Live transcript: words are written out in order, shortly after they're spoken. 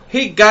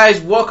Hey guys,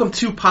 welcome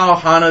to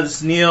Pauhana. This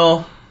is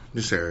Neil.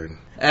 This is Aaron.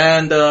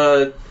 And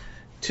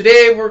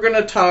today we're going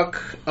to talk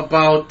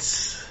about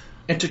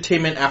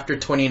entertainment after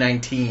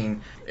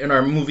 2019. In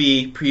our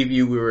movie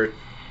preview,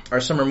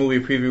 our summer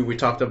movie preview, we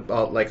talked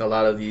about like a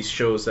lot of these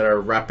shows that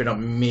are wrapping up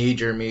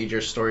major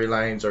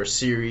storylines or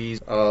series.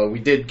 We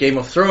did Game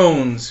of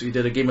Thrones. We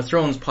did a Game of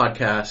Thrones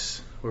podcast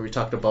where we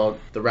talked about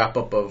the wrap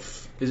up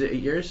of, is it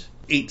 8 years?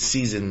 8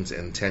 seasons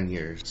and 10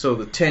 years. So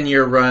the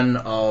 10-year run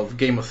of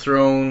Game of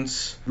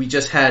Thrones. We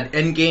just had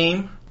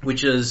Endgame,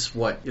 which is,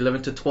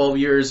 11 to 12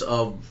 years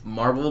of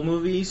Marvel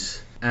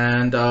movies.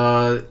 And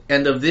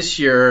end of this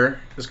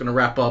year is going to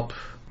wrap up,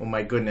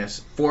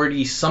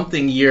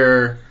 40-something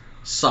year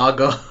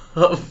saga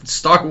of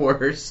Star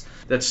Wars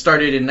that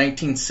started in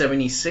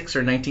 1976 or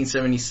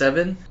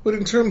 1977. But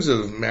in terms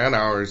of man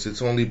hours,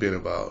 it's only been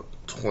about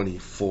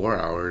 24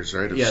 hours,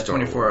 right? Yeah,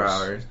 24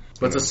 hours.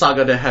 But it's a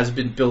saga that has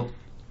been built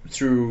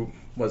through,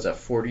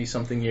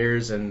 40-something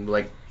years and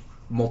like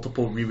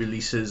multiple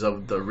re-releases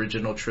of the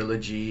original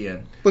trilogy.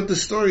 But the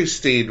story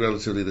stayed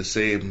relatively the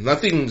same.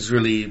 Nothing's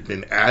really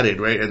been added,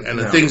 right? And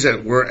the things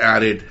that were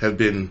added have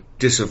been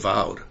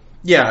disavowed.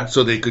 Yeah.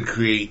 So they could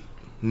create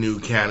new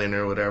canon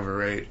or whatever,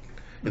 right?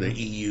 In the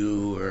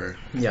EU or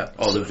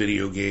all the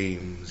video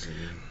games.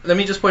 Let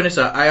me just point this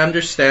out. I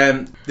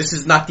understand this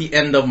is not the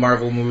end of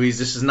Marvel movies.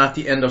 This is not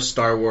the end of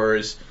Star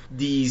Wars.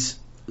 These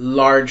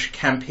large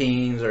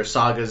campaigns or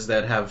sagas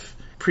that have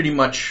pretty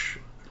much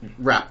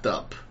wrapped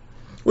up.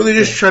 Well, they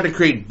just try to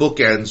create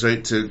bookends,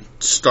 right, to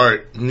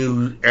start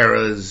new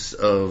eras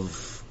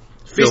of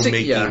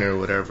filmmaking or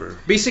whatever.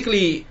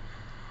 Basically,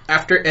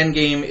 after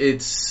Endgame,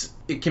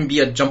 it can be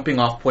a jumping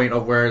off point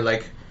of where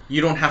like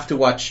you don't have to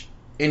watch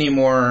any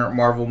more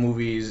Marvel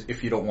movies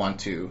if you don't want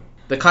to.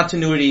 The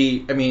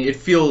continuity, it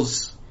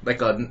feels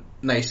like a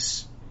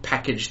nice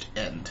packaged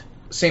end.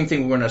 Same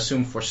thing we're going to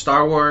assume for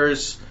Star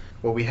Wars,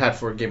 what we had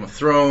for Game of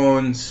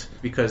Thrones,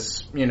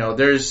 because,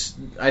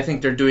 I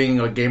think they're doing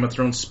a Game of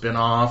Thrones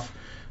spin-off.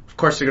 Of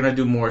course, they're going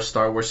to do more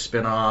Star Wars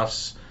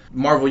spin-offs.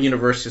 Marvel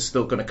Universe is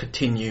still going to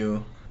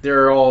continue.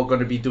 They're all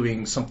going to be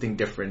doing something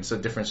different. It's a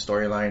different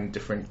storyline,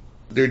 different...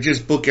 They're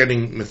just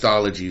bookending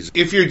mythologies.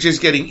 If you're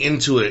just getting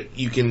into it,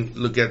 you can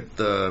look at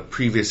the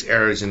previous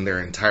eras in their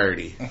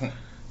entirety. Mm-hmm.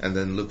 And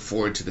then look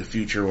forward to the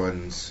future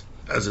ones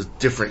as a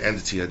different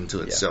entity unto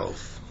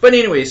itself. But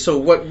anyway, so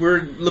what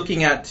we're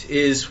looking at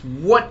is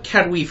what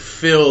can we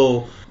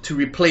fill to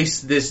replace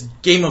this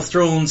Game of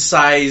Thrones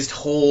sized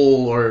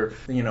hole, or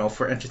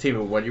for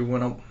entertainment. What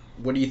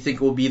do you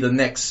think will be the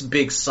next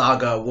big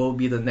saga? What will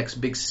be the next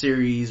big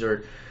series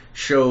or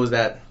shows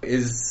that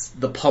is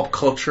the pop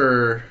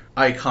culture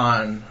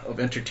icon of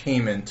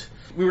entertainment?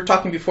 We were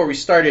talking before we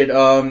started,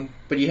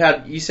 but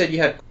you said you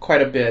had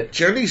quite a bit.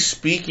 Generally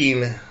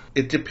speaking,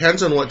 it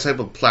depends on what type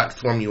of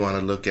platform you want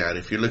to look at.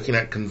 If you're looking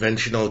at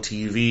conventional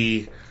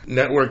TV,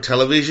 network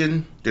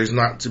television, there's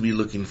not to be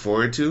looking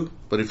forward to.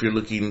 But if you're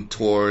looking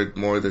toward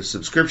more the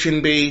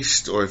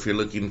subscription-based, or if you're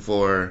looking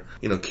for,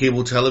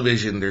 cable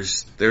television,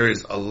 there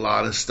is a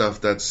lot of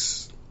stuff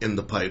that's in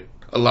the pipe.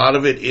 A lot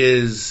of it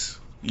is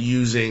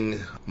using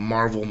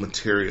Marvel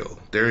material.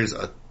 There is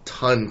a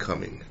ton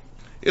coming.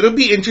 It'll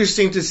be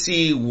interesting to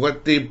see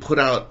what they put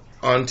out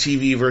on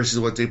TV versus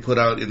what they put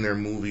out in their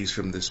movies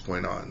from this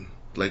point on.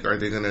 Like, are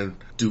they going to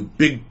do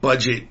big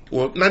budget,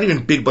 well, not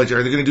even big budget,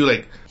 are they going to do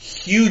like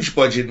huge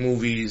budget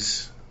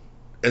movies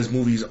as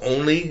movies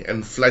only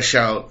and flesh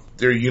out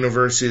their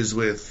universes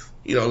with,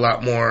 a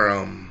lot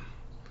more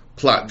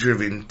plot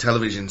driven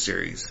television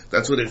series?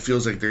 That's what it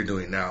feels like they're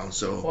doing now.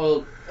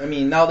 So,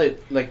 now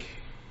that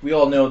we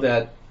all know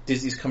that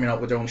Disney's coming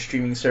out with their own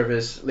streaming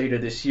service later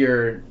this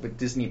year with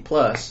Disney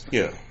Plus.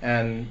 Yeah.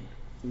 And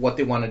what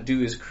they want to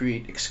do is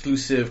create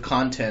exclusive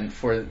content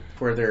for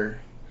their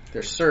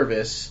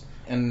service.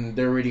 And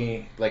they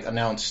already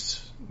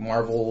announced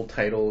Marvel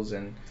titles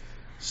and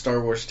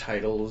Star Wars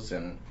titles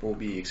and will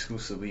be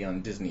exclusively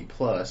on Disney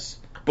Plus.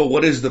 But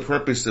what is the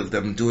purpose of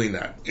them doing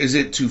that? Is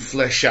it to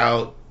flesh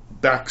out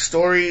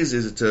backstories?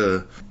 Is it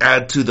to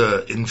add to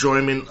the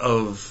enjoyment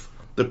of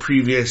the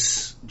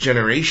previous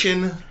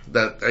generation?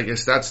 I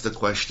guess that's the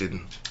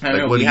question. I don't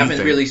know. We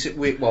haven't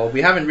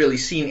really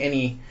seen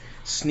any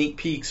sneak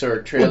peeks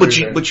or trailers.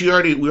 Well,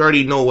 we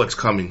already know what's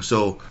coming.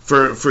 So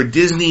for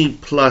Disney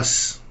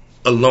Plus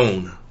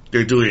alone,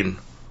 they're doing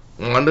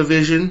Wanda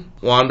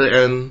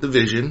and the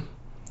Vision.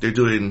 They're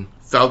doing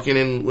Falcon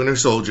and Winter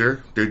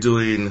Soldier. They're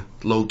doing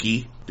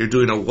Loki. They're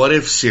doing a What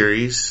If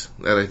series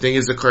that I think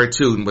is a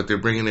cartoon, but they're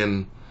bringing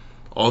in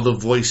all the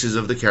voices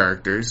of the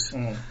characters.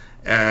 Mm.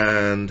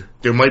 And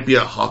there might be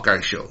a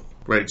Hawkeye show,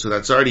 right? So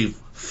that's already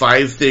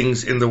 5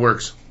 things in the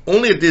works.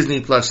 Only at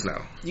Disney Plus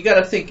now. You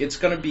gotta think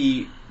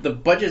the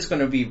budget's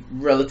gonna be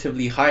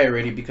relatively high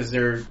already, because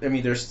they're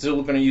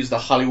still gonna use the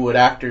Hollywood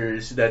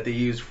actors that they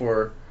use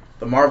for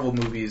the Marvel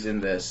movies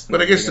in this.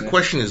 But I guess the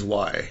question is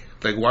why?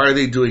 Why are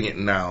they doing it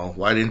now?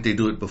 Why didn't they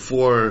do it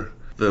before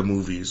the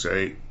movies,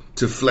 right?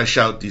 To flesh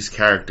out these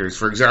characters.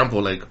 For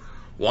example,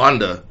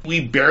 Wanda,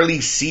 we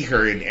barely see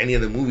her in any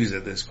of the movies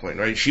at this point,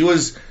 right? She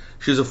was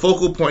a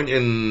focal point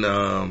in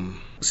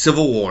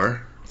Civil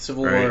War.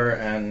 Civil War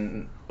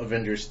and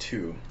Avengers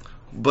 2.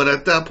 But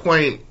at that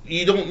point,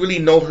 you don't really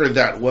know her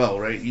that well,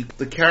 right?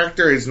 The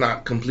character is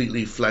not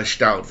completely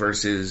fleshed out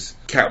versus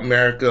Captain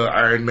America,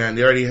 Iron Man.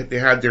 They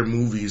had their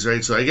movies,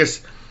 right? So I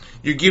guess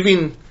you're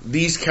giving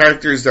these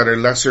characters that are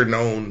lesser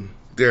known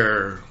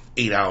their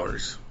 8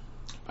 hours.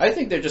 I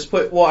think they're just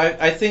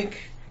I think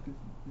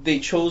they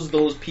chose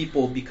those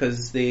people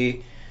because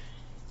they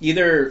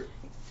either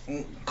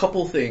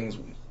couple things.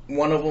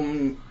 One of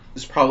them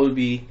is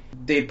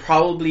they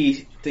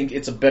probably think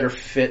it's a better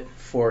fit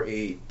for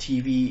a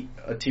TV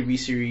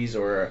series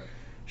or a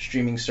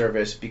streaming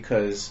service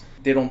because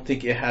they don't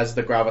think it has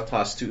the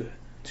gravitas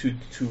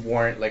to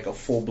warrant like a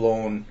full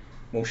blown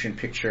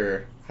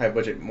high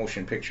budget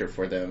motion picture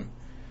for them.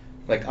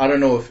 Like I don't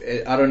know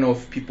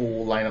if people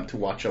will line up to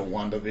watch a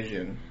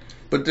WandaVision.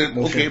 But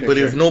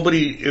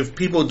if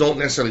people don't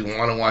necessarily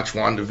want to watch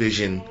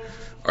WandaVision,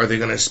 are they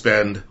going to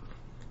spend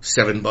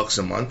 $7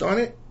 a month on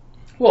it?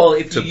 Well,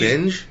 if to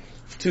binge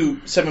to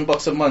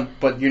 $7 a month,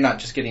 but you're not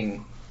just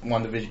getting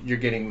WandaVision, you're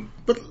getting.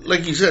 But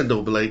like you said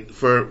though, but like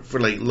for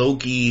like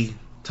Loki,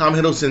 Tom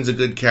Hiddleston's a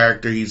good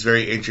character. He's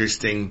very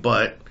interesting.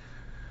 But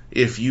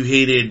if you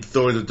hated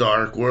Thor: The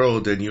Dark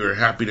World and you were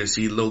happy to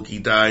see Loki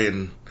die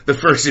in the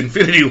first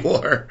Infinity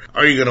War,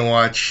 are you gonna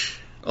watch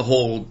a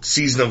whole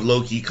season of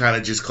Loki kind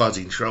of just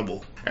causing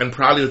trouble? And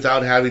probably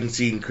without having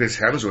seen Chris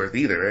Hemsworth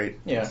either, right?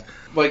 Yeah.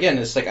 But again,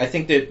 it's like I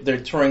think that they're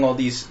throwing all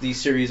these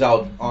series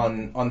out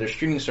on their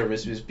streaming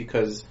services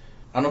because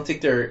I don't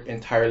think they're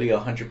entirely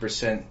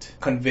 100%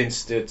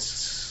 convinced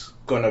it's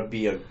gonna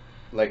be a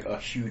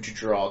huge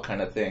draw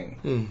kind of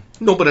thing.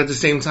 No, but at the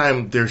same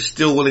time, they're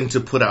still willing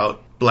to put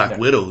out Black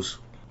Widows,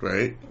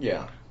 right?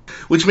 Yeah.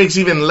 Which makes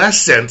even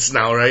less sense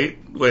now, right?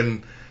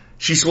 When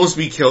she's supposed to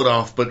be killed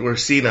off, but we're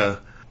seeing a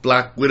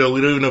Black Widow.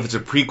 We don't even know if it's a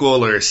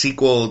prequel or a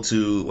sequel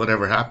to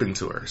whatever happened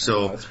to her.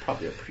 So it's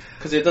probably a prequel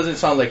because it doesn't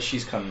sound like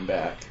she's coming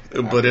back.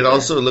 But it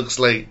also looks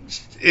like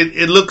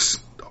it looks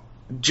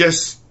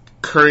just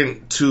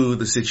current to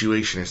the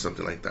situation or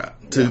something like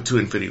that to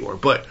Infinity War.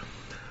 But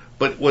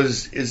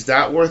is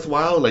that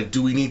worthwhile? Like,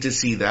 do we need to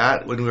see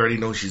that when we already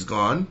know she's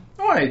gone?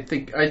 Oh, I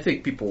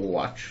think people will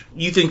watch.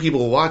 You think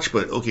people will watch?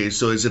 But okay,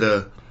 so is it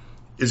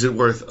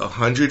worth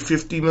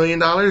 $150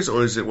 million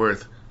or is it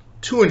worth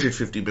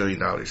 $250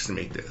 million to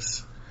make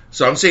this?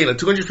 So I'm saying a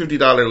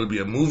 $250 would be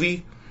a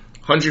movie,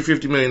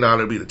 $150 million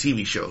would be the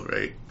TV show,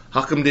 right?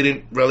 How come they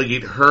didn't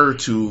relegate her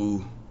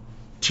to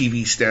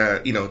TV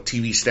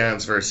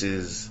stands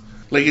versus,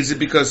 like, is it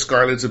because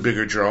Scarlett's a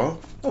bigger draw?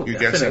 Oh, you're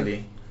definitely.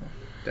 guessing?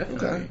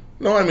 Definitely. Okay.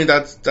 No, I mean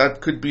that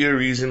could be a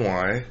reason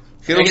why.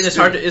 Again, it's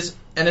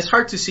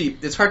hard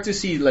to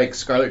see like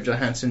Scarlett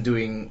Johansson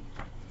doing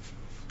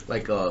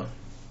like a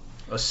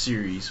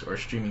series or a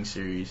streaming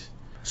series.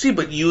 See,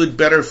 but you would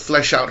better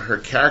flesh out her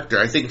character.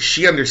 I think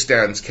she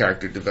understands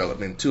character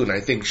development too, and I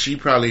think she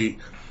probably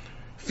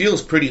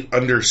feels pretty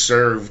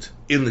underserved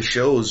in the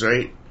shows,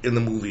 right? In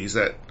the movies,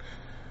 that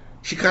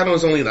she kind of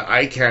was only the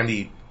eye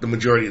candy the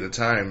majority of the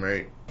time,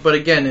 right? But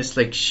again, it's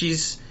like she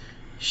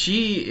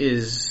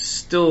is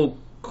still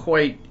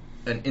quite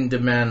an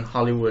in-demand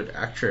Hollywood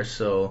actress,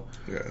 so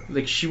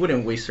like she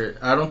wouldn't waste her.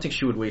 I don't think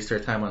she would waste her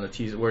time on a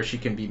teaser where she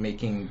can be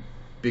making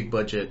big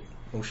budget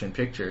motion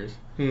pictures.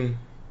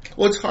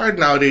 Well, it's hard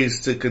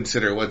nowadays to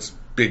consider what's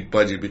big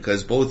budget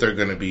because both are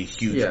going to be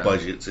huge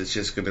budgets. It's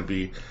just going to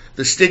be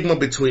the stigma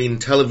between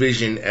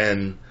television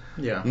and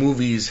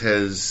movies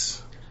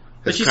has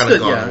kind of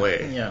gone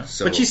away. Yeah,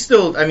 so. But she's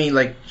still. I mean,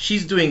 like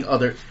she's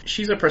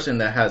a person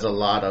that has a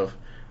lot of.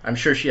 I'm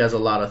sure she has a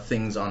lot of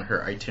things on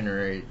her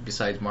itinerary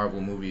besides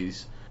Marvel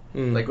movies.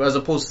 Like as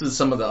opposed to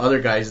some of the other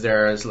guys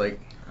there, is like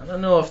I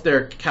don't know if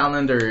their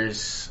calendar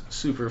is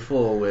super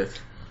full with.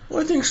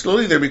 Well, I think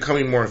slowly they're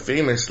becoming more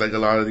famous, like a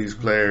lot of these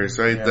players,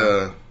 right? Yeah.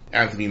 The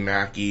Anthony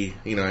Mackie,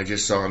 I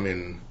just saw him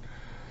in.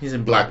 He's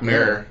in Black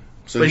Mirror.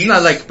 So but he's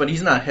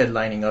not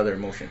headlining other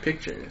motion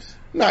pictures.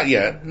 Not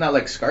yet. Not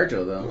like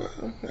ScarJo though.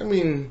 Well, I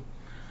mean,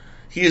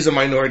 he is a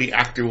minority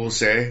actor, we'll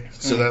say,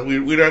 so that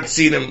we're not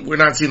seeing him. We're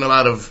not seeing a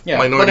lot of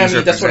minorities. But I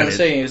mean, that's what I'm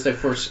saying is that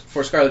for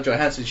Scarlett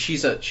Johansson,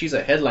 she's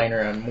a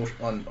headliner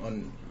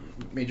on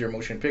major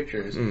motion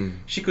pictures.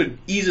 She could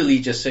easily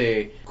just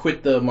say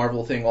quit the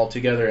Marvel thing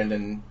altogether and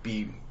then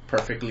be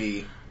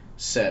perfectly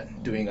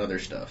set doing other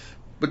stuff.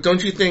 But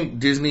don't you think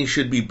Disney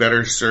should be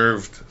better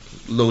served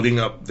loading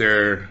up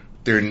their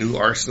new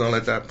arsenal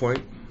at that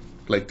point,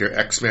 like their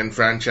X-Men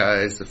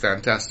franchise, the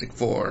Fantastic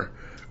Four?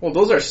 Well,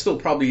 those are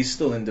probably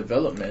still in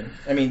development.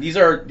 I mean,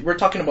 we're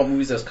talking about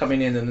movies that's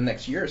coming in the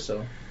next year or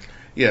so.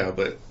 Yeah,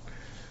 but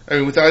I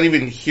mean, without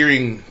even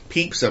hearing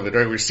peeps of it,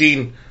 right? We're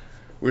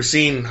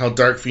seeing how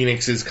Dark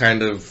Phoenix is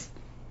kind of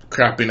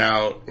crapping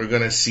out. We're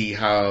gonna see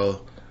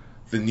how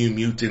the New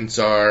Mutants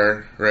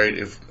are, right?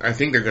 I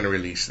think they're gonna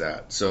release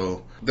that.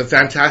 So the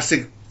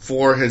Fantastic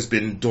Four has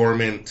been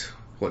dormant,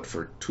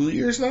 for 2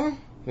 years now?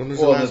 When was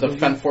the last movie?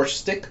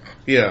 Fan-Force-Stick?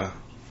 Yeah.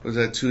 Was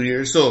that 2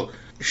 years? So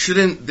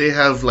shouldn't they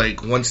have,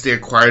 like, once they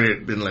acquired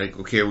it, been like,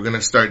 okay, we're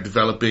gonna start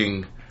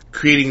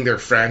creating their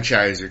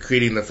franchise or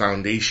creating the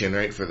foundation,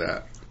 right, for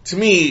that? to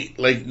me,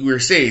 like we were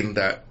saying,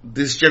 that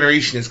this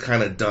generation is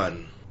kind of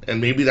done. And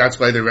maybe that's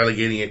why they're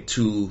relegating it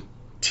to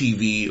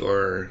TV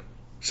or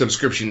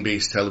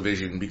subscription-based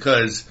television,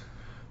 because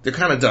they're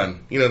kind of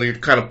done. You know, they're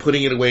kind of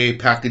putting it away,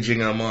 packaging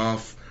them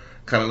off,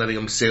 kind of letting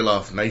them sail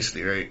off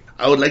nicely, right?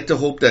 I would like to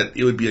hope that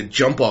it would be a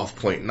jump-off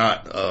point,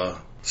 not a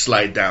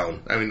slide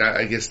down. I mean,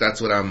 I guess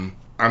that's what I'm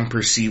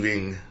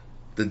perceiving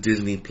the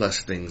Disney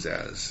Plus things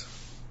as.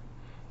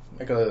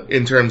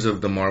 In terms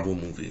of the Marvel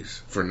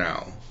movies, for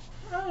now.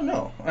 I don't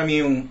know. I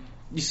mean,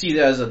 you see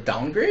that as a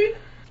downgrade?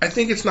 I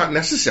think it's not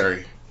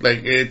necessary.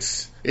 Like,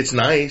 it's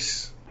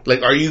nice.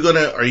 Like, are you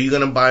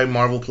gonna buy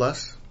Marvel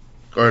Plus?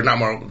 Or not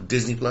Marvel,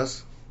 Disney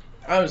Plus?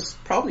 I was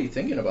probably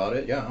thinking about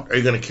it, yeah. Are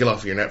you gonna kill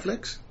off your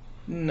Netflix?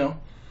 No.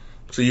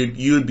 So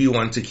you would be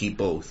one to keep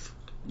both?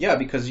 Yeah,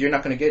 because you're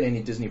not gonna get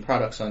any Disney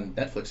products on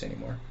Netflix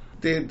anymore.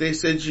 They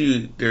said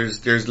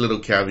there's little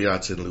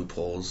caveats and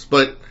loopholes,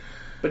 but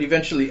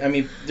eventually, I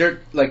mean,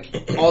 they're like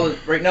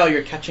right now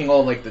you're catching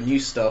all like the new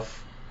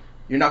stuff.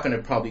 You're not gonna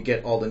probably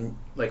get all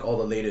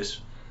the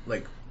latest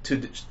like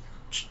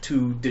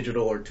two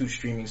digital or two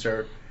streaming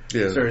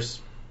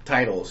service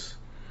titles.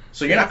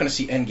 So you're not going to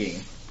see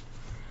Endgame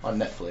on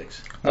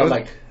Netflix. Not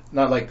like.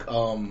 I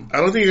don't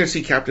think you're going to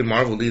see Captain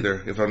Marvel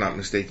either, if I'm not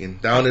mistaken.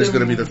 That one is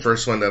going to be the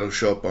first one that'll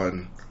show up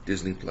on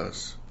Disney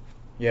Plus.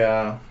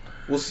 Yeah,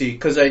 we'll see.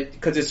 Because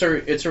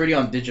it's already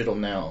on digital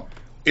now.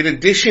 In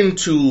addition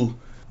to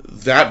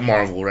that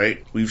Marvel,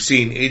 right? We've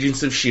seen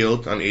Agents of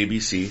S.H.I.E.L.D. on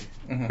ABC,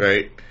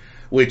 right?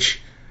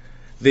 Which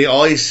they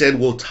always said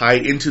will tie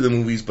into the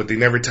movies, but they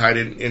never tied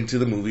it into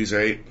the movies,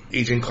 right?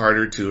 Agent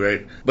Carter too,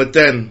 right? But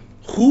then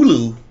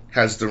Hulu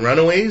has The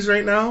Runaways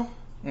right now.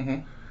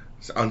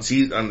 On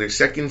their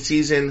second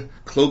season.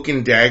 Cloak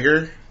and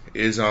Dagger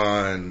is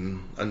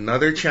on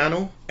another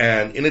channel.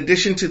 And in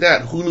addition to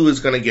that, Hulu is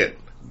going to get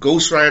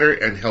Ghost Rider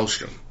and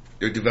Hellstrom.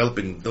 They're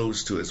developing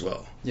those two as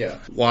well. Yeah.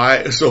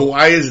 Why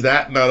is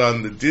that not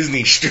on the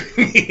Disney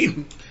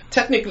streaming?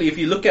 Technically, if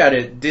you look at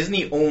it,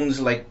 Disney owns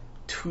like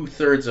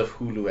 2/3 of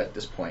Hulu at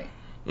this point.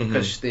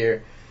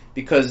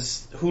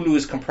 Because Hulu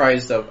is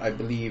comprised of, I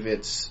believe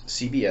it's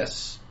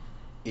CBS,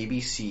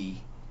 ABC,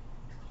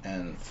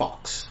 and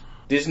Fox.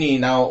 Disney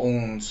now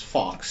owns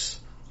Fox.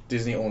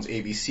 Disney owns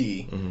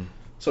ABC.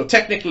 So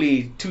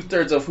technically,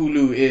 2/3 of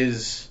Hulu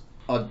is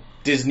a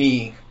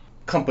Disney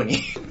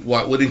company.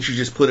 Why wouldn't you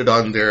just put it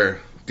on their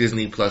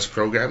Disney Plus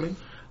programming?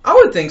 I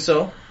would think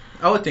so.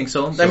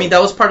 I mean,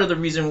 that was part of the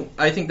reason.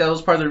 I think that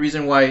was part of the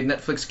reason why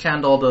Netflix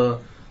canned all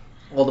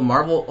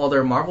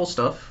their Marvel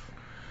stuff.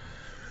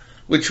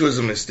 Which was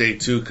a mistake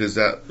too, because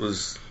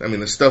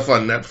the stuff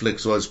on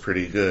Netflix was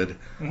pretty good.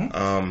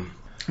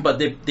 But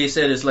they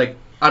said it's like,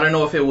 I don't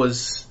know if there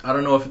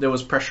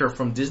was pressure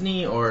from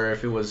Disney or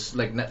if it was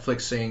like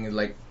Netflix saying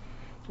like,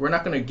 we're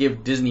not going to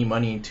give Disney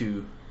money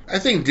to. I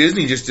think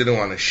Disney just didn't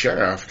want to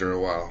share after a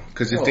while,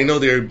 because if they know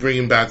they're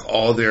bringing back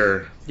all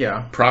their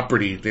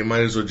property, they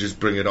might as well just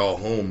bring it all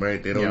home,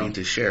 right? They don't need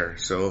to share.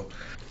 So,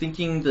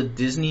 thinking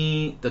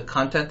the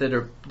content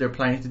that they're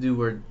planning to do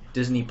where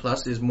Disney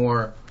Plus is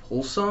more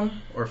wholesome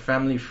or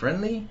family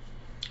friendly.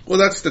 Well,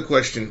 that's the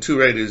question too,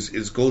 right?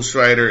 Is Ghost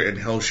Rider and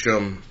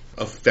Hellstrom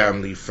a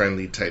family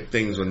friendly type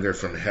things when they're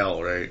from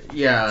hell, right?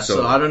 Yeah,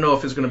 so I don't know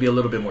if it's going to be a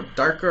little bit more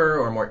darker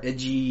or more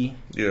edgy.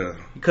 Yeah.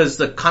 Because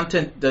the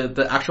content,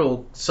 the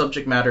actual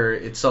subject matter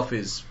itself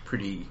is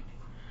pretty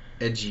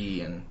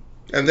edgy and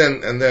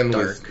then dark.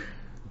 With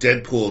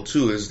Deadpool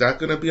 2, is that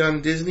going to be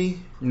on Disney?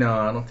 No,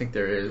 I don't think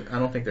there is. I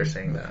don't think they're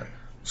saying that.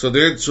 So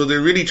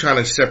they're really trying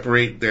to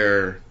separate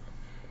their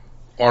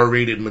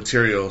R-rated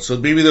material. So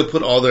maybe they'll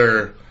put all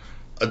their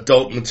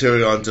adult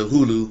material onto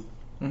Hulu,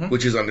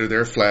 which is under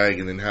their flag,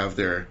 and then have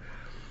their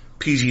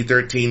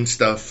PG-13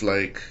 stuff,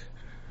 like,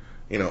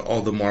 you know,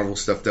 all the Marvel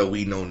stuff that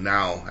we know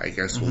now, I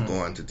guess, will go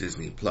on to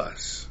Disney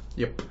Plus.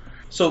 Yep.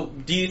 So,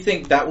 do you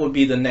think that would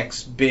be the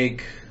next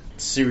big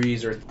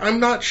series? Or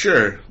I'm not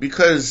sure,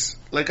 because,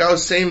 like I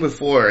was saying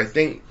before, I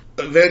think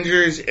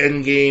Avengers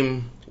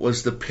Endgame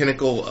was the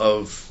pinnacle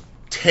of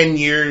 10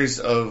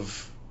 years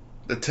of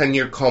the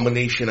 10-year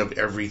culmination of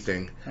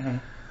everything.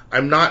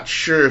 I'm not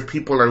sure if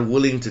people are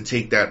willing to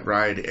take that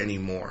ride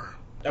anymore.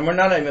 And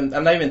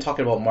I'm not even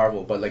talking about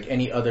Marvel, but like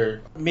any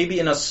other, maybe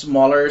in a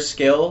smaller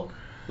scale,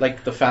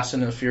 like the Fast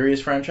and the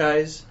Furious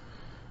franchise.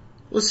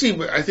 We'll see,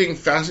 but I think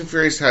Fast and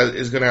Furious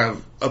is going to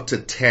have up to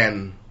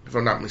 10, if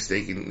I'm not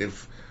mistaken.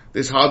 If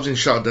this Hobbs and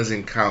Shaw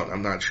doesn't count,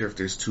 I'm not sure if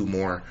there's 2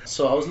 more.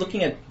 So I was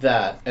looking at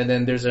that, and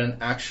then there's an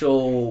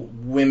actual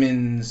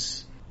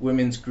women's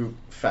group,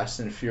 Fast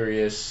and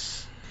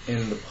Furious,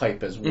 in the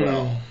pipe as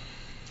well.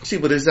 See,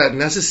 but is that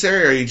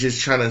necessary, or are you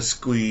just trying to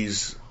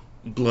squeeze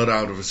blood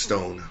out of a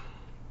stone?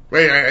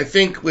 Right, I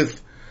think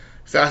with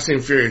Fast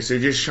and Furious, they're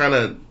just trying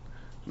to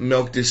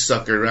milk this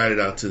sucker, ride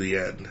it out to the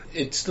end.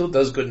 It still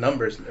does good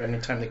numbers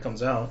anytime it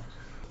comes out.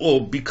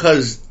 Well,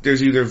 because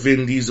there's either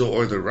Vin Diesel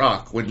or The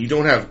Rock. When you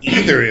don't have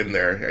either in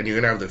there, and you're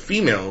going to have the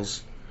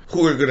females,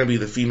 who are going to be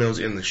the females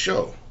in the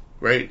show,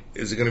 right?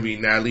 Is it going to be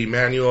Natalie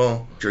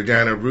Emmanuel,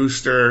 Jordana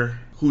Brewster?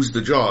 Who's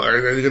the draw?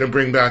 Are they going to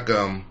bring back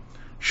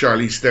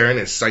Charlize Theron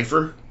as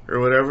Cypher? or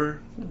whatever.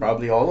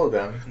 Probably all of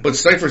them. But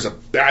Cypher's a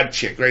bad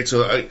chick, right?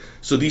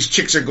 So these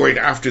chicks are going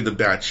after the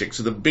bad chick.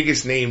 So the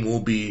biggest name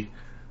will be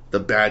the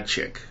bad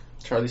chick.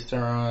 Charlize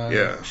Theron.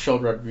 Yeah. Michelle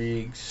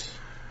Rodriguez.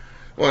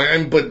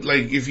 Well, but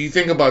like if you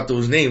think about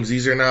those names,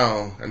 these are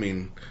now. I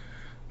mean,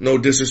 no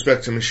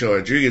disrespect to Michelle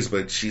Rodriguez,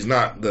 but she's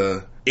not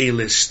the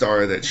A-list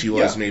star that she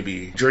was.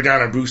 Maybe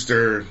Jordana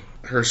Brewster.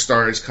 Her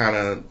star is kind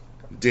of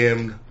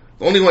dimmed.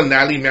 The only one,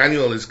 Natalie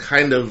Manuel, is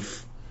kind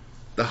of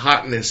the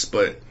hotness,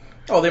 but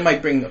they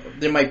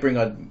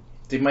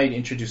might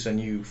introduce a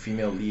new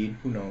female lead.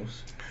 Who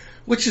knows?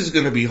 Which is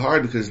going to be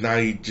hard because now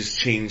you just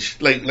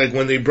change. Like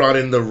when they brought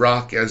in The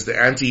Rock as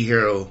the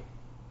anti-hero,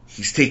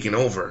 he's taking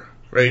over,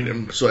 right?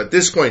 And so at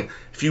this point,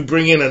 if you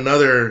bring in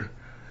another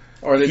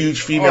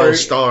huge female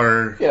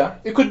star,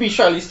 it could be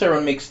Charlize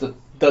Theron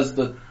does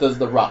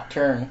the Rock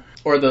turn,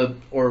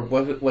 or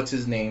what's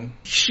his name?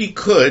 She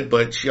could,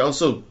 but she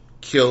also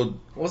killed.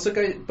 What's the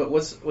guy? But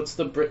what's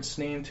the Brit's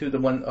name too? The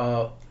one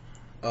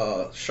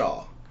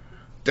Shaw.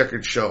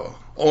 Deckard Shaw.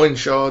 Owen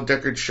Shaw,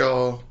 Deckard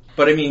Shaw.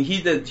 But I mean,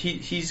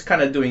 he's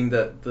kind of doing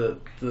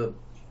the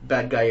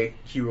bad guy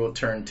hero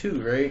turn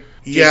too, right?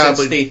 Yeah,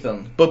 Jason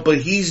Statham. But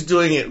he's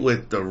doing it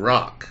with The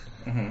Rock.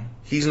 Mm-hmm.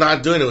 He's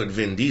not doing it with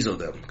Vin Diesel,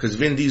 though, because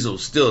Vin Diesel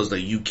still is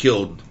like, you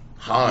killed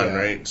Han,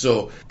 right?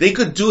 So they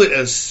could do it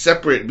as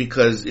separate,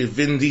 because if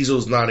Vin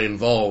Diesel's not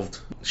involved,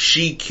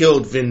 she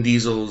killed Vin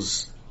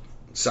Diesel's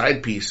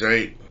side piece,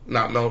 right?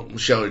 Not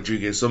Michelle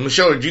Rodriguez. So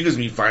Michelle Rodriguez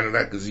would be fine with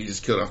that because he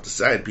just killed off the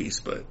side piece.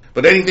 But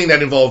anything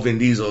that involved Vin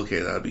Diesel, okay,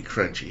 that would be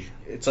crunchy.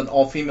 It's an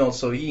all-female,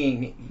 so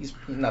he's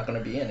not going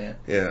to be in it.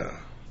 Yeah.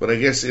 But I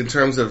guess in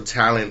terms of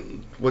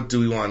talent, what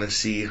do we want to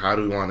see? How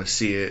do we want to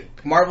see it?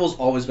 Marvel's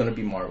always going to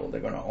be Marvel. They're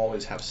going to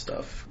always have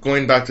stuff.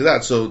 Going back to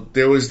that, so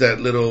there was that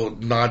little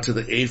nod to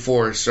the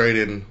A-Force right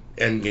in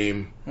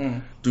Endgame.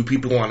 Do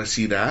people want to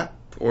see that?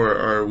 Or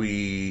are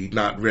we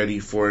not ready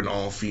for an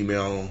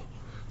all-female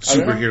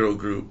superhero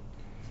group?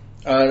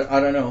 I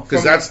don't know.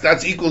 Because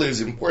that's equally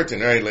as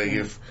important, right? Like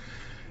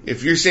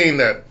if you're saying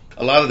that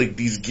a lot of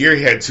these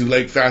gearheads who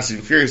like Fast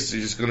and Furious are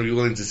just going to be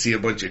willing to see a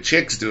bunch of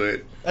chicks do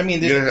it, I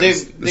mean,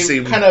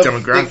 they've kind of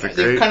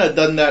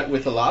done that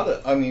with a lot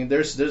of. I mean,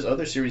 there's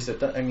other series that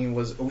done, I mean,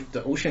 was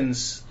the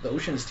Oceans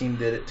team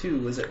did it too.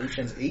 Was it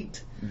Ocean's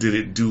 8? Did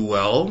it do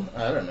well?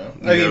 I don't know.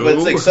 I mean, but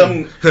it's like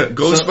some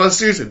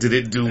Ghostbusters. Did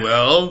it do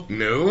well?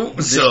 No.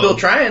 They're still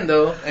trying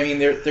though. I mean,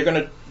 they're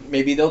gonna.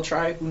 Maybe they'll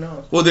try. Who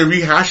knows? Well, they're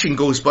rehashing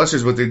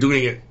Ghostbusters, but they're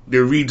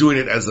redoing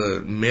it as a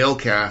male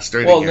cast.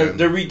 They're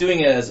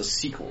redoing it as a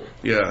sequel.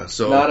 Yeah,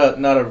 so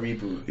not a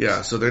reboot.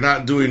 Yeah, so they're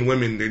not doing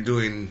women; they're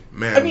doing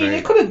men. I mean, right?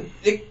 it could have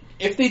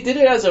if they did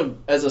it as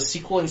a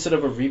sequel instead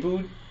of a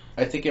reboot.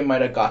 I think it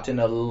might have gotten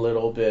a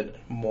little bit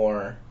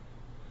more.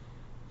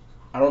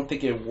 I don't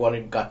think it would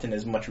have gotten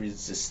as much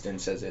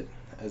resistance as it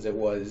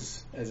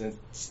was in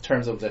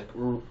terms of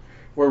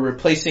we're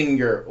replacing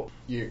your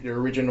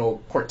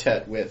original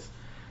quartet with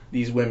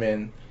these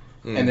women,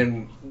 and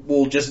then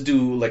we'll just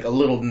do like a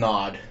little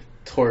nod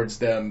towards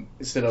them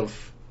instead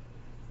of,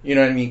 you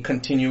know what I mean,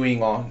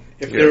 continuing on.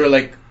 If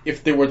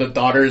they were the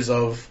daughters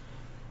of,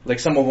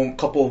 like a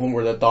couple of them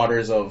were the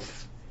daughters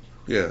of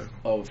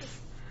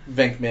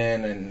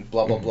Venkman and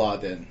blah blah blah,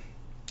 then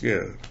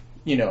you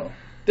know,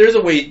 there was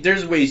ways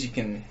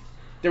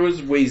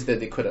that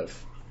they could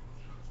have.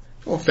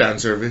 Well, fan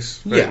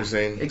service, like you're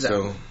saying.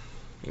 Exactly.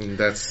 So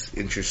that's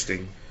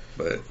interesting,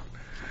 but.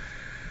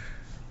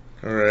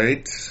 All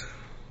right.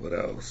 What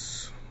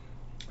else?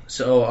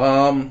 So,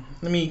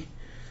 let me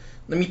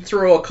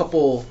throw a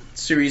couple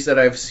series that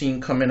I've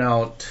seen coming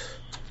out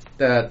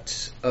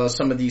that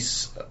some of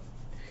these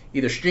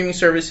either streaming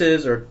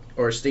services or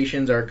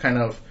stations are kind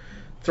of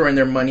throwing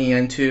their money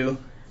into,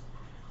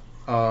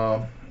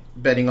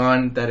 betting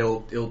on that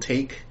it'll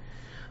take.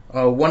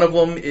 One of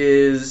them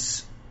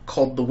is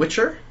called The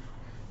Witcher.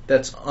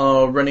 That's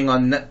running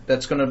on net.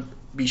 That's going to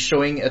be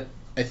showing at.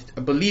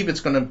 I believe it's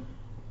going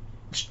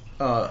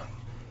to.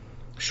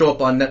 Show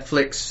up on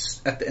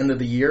Netflix at the end of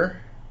the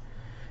year.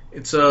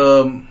 It's I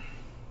don't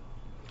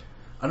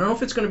know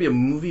if it's going to be a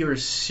movie or a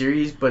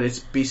series, but it's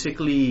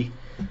basically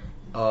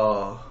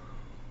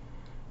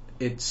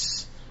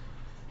it's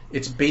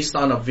based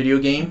on a video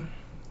game,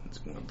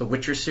 the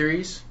Witcher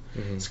series.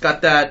 Mm-hmm. It's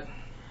got that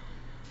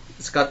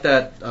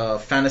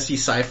fantasy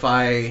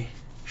sci-fi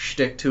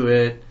shtick to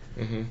it.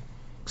 Mm-hmm.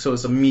 So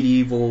it's a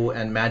medieval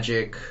and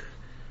magic.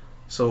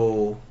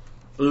 So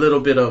a little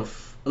bit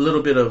of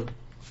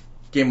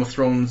Game of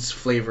Thrones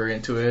flavor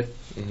into it.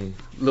 Mm-hmm.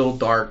 A little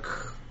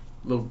dark,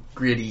 a little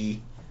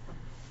gritty.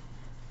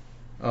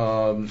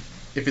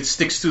 If it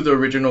sticks to the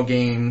original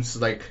games,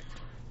 like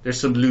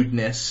there's some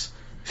lewdness.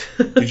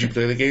 Did you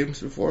play the games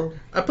before?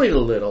 I played a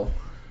little.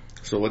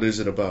 So what is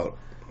it about?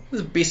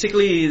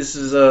 Basically, this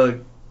is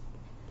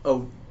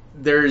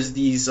there's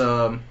these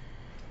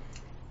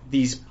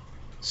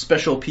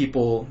special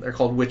people. They're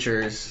called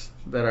Witchers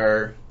that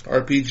are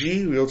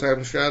RPG,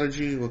 real-time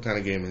strategy. What kind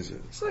of game is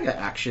it? It's like an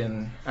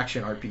action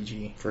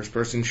RPG.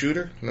 First-person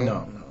shooter?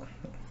 No.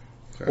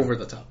 Okay. Over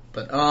the top.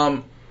 But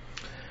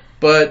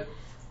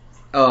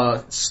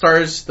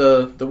stars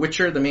the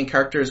Witcher. The main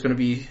character is going to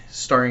be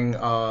starring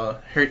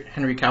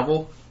Henry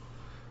Cavill.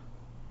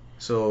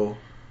 So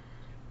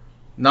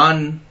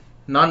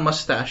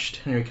non-mustached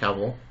Henry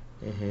Cavill.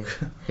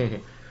 Mm-hmm.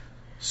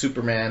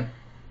 Superman.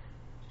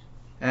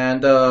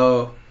 And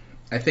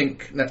I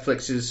think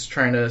Netflix is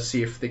trying to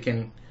see if they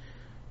can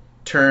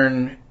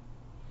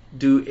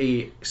do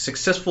a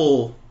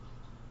successful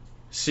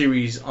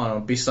series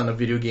based on a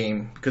video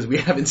game, because we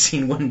haven't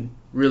seen one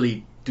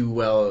really do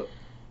well,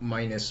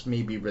 minus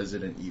maybe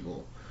Resident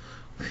Evil.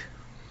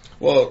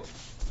 Well,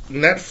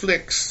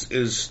 Netflix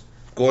is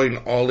going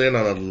all in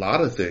on a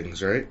lot of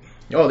things, right?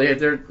 Oh,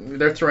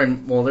 they're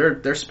throwing. Well,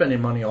 they're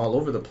spending money all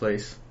over the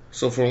place.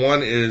 So for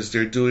one is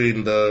they're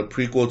doing the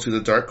prequel to the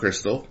Dark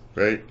Crystal,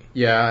 right?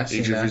 Yeah, I've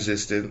seen Age of that.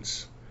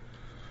 Resistance.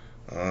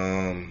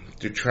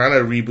 They're trying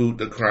to reboot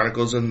the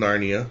Chronicles of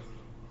Narnia.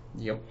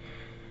 Yep.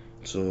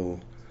 So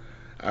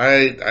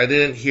I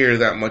didn't hear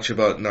that much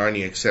about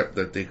Narnia except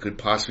that they could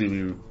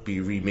possibly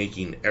be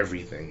remaking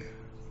everything.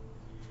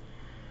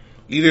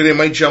 Either they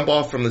might jump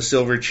off from the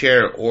silver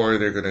chair, or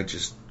they're gonna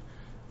just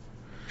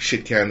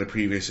shit can the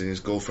previous and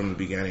just go from the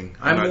beginning.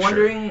 I'm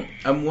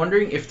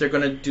wondering if they're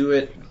gonna do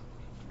it.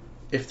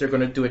 If they're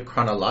gonna do it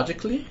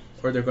chronologically,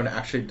 or they're gonna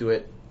actually do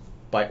it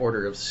by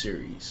order of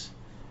series.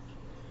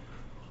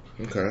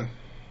 Okay.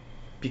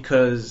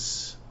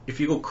 Because if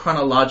you go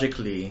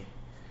chronologically,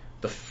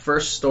 the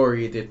first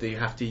story that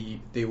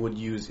they would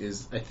use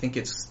is, I think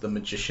it's The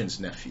Magician's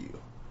Nephew,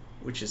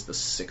 which is the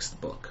 6th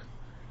book.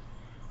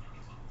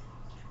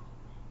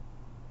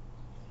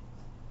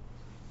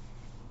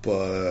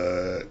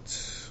 But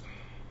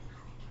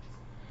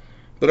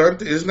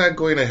isn't that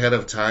going ahead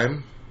of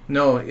time?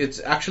 No,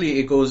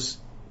 it goes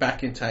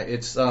back in time.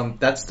 It's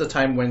that's the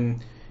time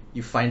when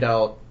you find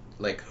out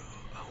like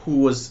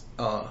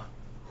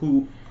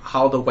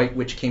how the White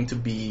Witch came to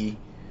be,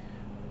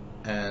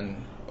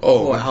 and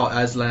how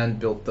Aslan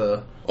built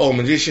the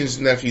Magician's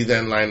Nephew,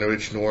 then Lion the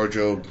Witch in the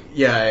Wardrobe.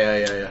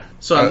 Yeah.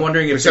 So I'm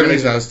wondering if for some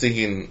reason I was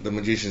thinking the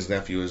Magician's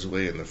Nephew was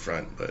way in the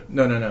front, but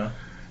no.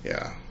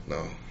 Yeah,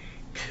 no.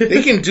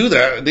 They can do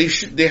that.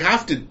 They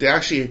have to. They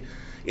actually,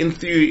 in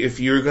theory, if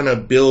you're gonna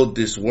build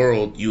this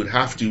world, you would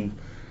have to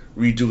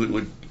redo it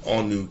with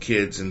all new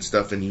kids and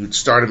stuff, and you'd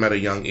start them at a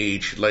young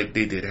age, like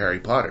they did Harry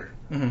Potter.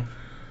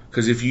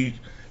 Because if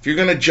you're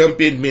gonna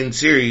jump in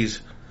mid-series,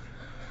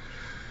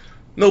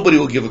 nobody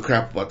will give a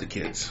crap about the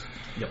kids.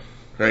 Yep.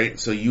 Right?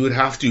 So you would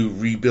have to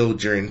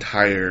rebuild your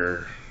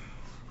entire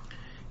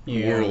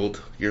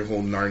world, your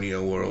whole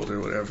Narnia world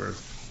or whatever.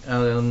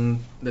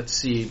 Let's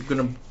see. We're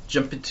gonna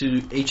jump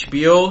into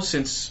HBO,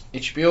 since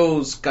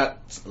HBO's got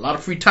a lot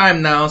of free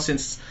time now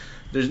since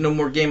there's no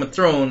more Game of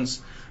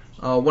Thrones.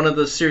 One of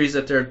the series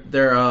that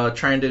they're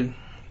trying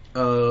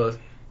to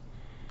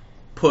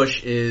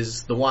push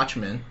is The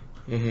Watchmen.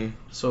 Mm-hmm.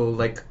 So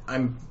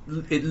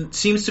it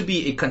seems to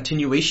be a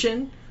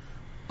continuation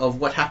of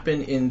what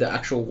happened in the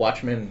actual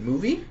Watchmen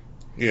movie.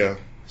 Yeah.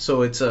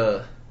 So it's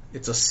a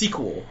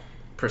sequel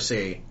per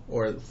se,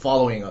 or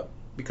following up,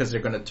 because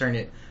they're going to turn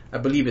it. I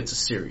believe it's a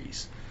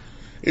series.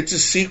 It's a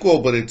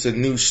sequel, but it's a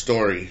new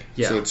story.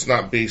 Yeah. So it's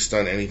not based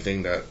on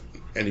anything that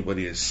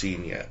anybody has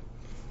seen yet.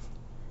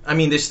 I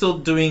mean, they're still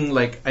doing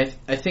I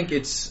think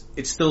it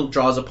still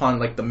draws upon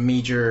the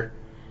major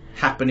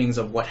happenings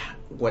of what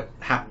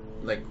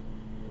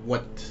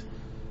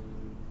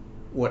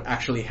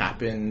actually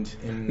happened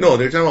in. No,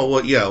 they're talking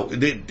about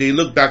they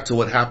look back to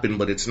what happened,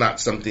 but it's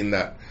not something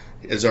that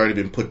has already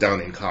been put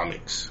down in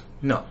comics.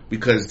 No,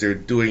 because they're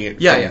doing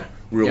it from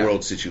real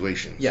world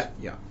situations. Yeah.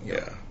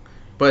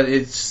 But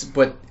it's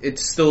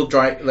still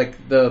dry.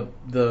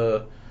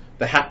 The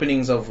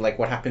happenings of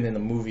what happened in the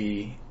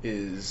movie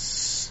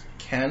is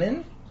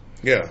canon.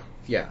 Yeah.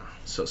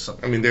 So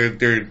I mean, they're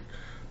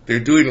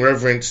doing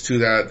reverence to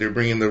that. They're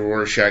bringing the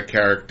Rorschach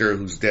character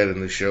who's dead in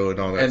the show and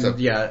all that stuff.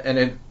 Yeah,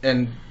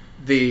 and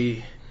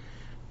they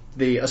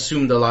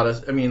assumed a lot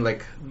of. I mean,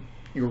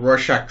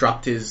 Rorschach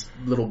dropped his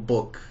little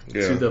book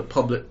to the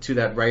public, to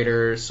that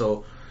writer.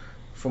 So,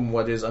 from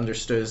what is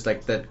understood, is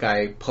that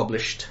guy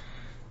published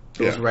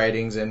those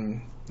writings,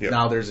 and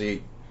now there's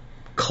a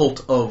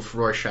cult of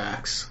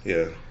Rorschachs.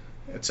 Yeah.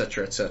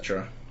 Etc.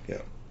 Etc.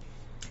 Yeah.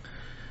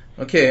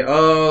 Okay.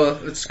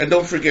 Let's. And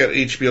don't forget,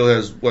 HBO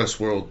has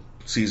Westworld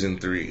season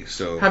 3.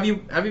 So have you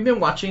been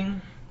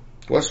watching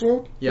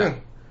Westworld? Yeah.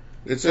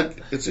 It's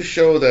a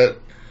show that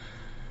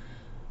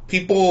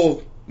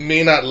people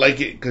may not like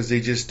it because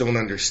they just don't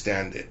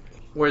understand it.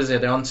 Where is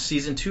it? On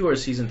season 2 or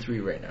season 3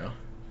 right now?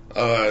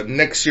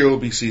 Next year will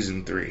be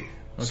season 3.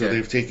 Okay. So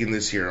they've taken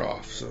this year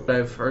off. So, but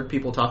I've heard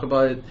people talk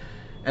about it,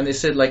 and they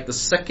said the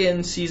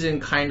second season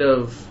kind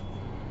of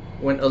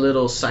went a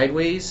little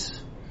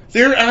sideways.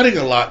 They're adding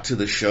a lot to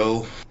the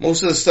show.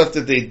 Most of the stuff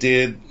that they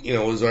did,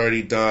 was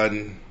already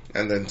done.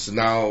 And then so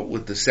now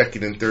with the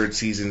second and third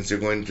seasons, they're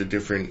going to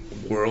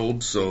different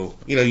worlds. So,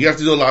 you have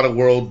to do a lot of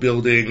world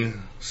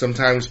building.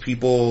 Sometimes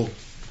people...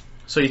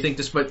 So you think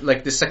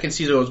the second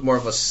season was more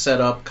of a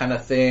setup kind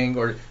of thing,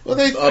 or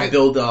a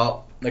build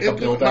up? a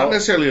build out? Not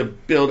necessarily a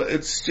build.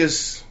 It's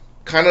just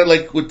kind of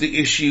like with the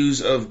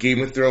issues of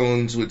Game of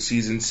Thrones with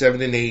season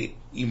 7 and 8,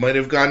 you might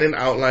have gotten an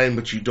outline,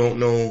 but you don't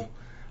know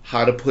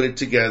how to put it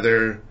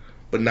together.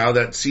 But now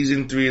that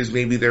season 3 is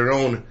maybe their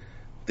own,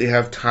 they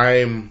have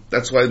time.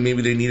 That's why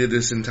maybe they needed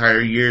this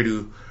entire year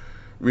to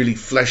really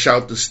flesh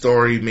out the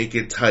story, make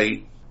it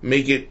tight,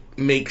 make it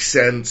make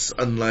sense,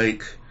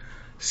 unlike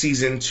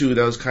season 2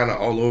 that was kind of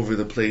all over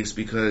the place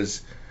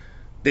because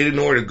they didn't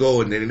know where to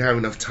go and they didn't have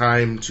enough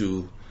time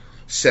to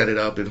set it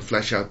up and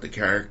flesh out the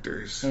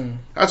characters.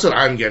 That's what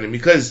I'm getting,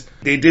 because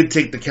they did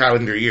take the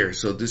calendar year,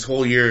 so this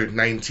whole year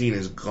 19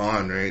 is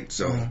gone, right?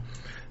 So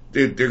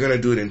they're gonna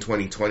do it in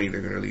 2020.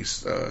 They're gonna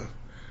release I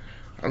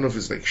don't know if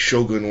it's like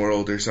Shogun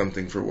World or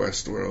something for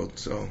Westworld.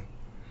 So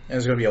and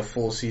it's gonna be a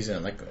full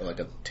season, like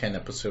a 10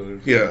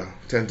 episode. Yeah,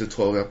 10 to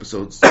 12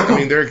 episodes. I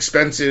mean, they're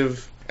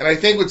expensive, and I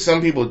think with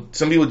some people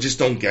just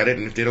don't get it,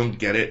 and if they don't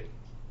get it,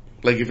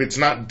 like if it's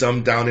not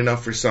dumbed down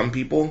enough for some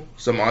people,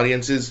 some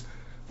audiences,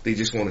 they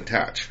just won't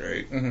attach,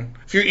 right?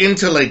 If you're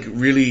into like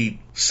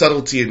really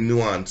subtlety and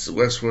nuance,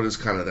 Westworld is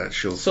kind of that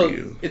show for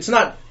you. It's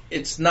not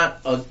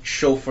a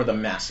show for the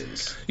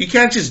masses. You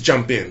can't just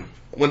jump in.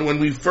 When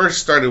we first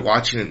started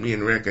watching it, me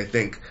and Rick, I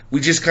think we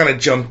just kind of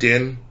jumped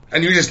in,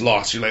 and you're just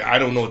lost. You're like, I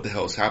don't know what the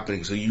hell is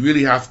happening. So you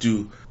really have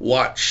to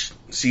watch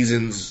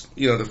seasons,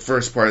 the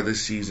first part of the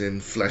season,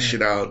 flesh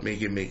it out,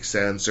 make it make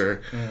sense,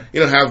 or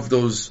have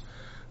those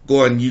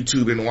go on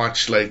YouTube and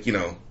watch the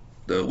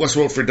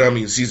Westworld for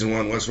Dummies season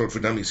 1, Westworld for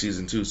Dummies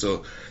season 2,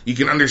 so you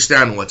can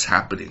understand what's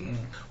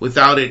happening.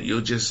 Without it,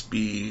 you'll just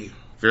be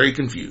very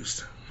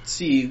confused.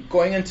 See,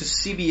 going into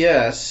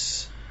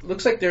CBS,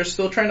 looks like they're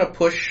still trying to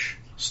push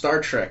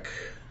Star Trek,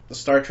 the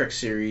Star Trek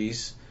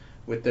series,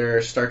 with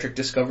their Star Trek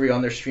Discovery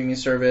on their streaming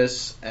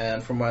service,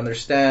 and from what I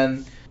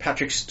understand,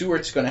 Patrick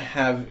Stewart's going to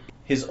have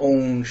his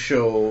own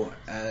show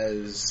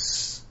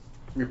as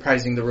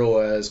reprising the role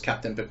as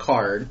Captain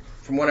Picard.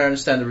 From what I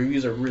understand, the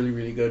reviews are really,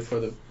 really good for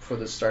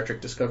the Star Trek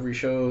Discovery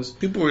shows.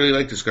 People really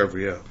like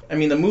Discovery, yeah. I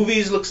mean, the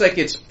movies looks like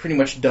it's pretty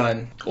much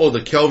done. Oh,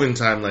 the Kelvin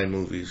timeline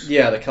movies.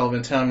 Yeah, the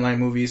Kelvin timeline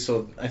movies.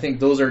 So I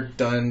think those are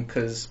done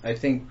because I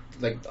think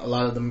like a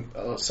lot of them,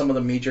 some of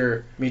the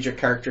major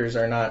characters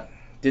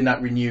did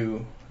not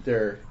renew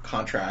their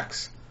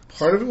contracts.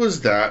 Part of it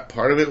was that.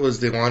 Part of it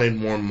was they wanted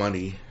more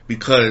money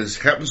because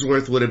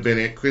Hemsworth would have been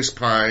it, Chris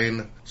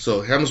Pine.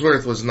 So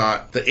Hemsworth was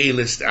not the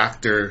A-list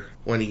actor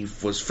when he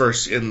was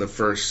first in the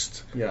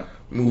first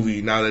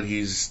movie. Now that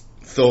he's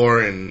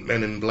Thor and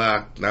Men in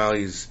Black, now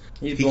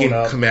he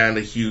can command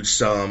a huge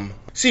sum.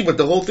 See, but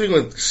the whole thing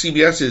with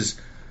CBS is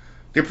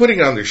they're putting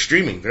it on their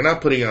streaming. They're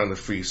not putting it on the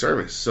free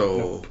service.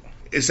 So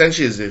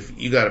essentially, as if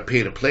you got to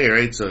pay to play,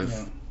 right? So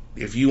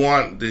if you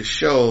want this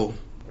show,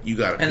 you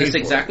got to pay for it.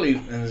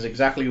 And it's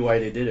exactly why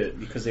they did it,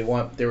 because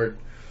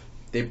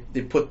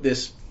they put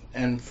this.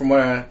 And from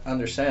what I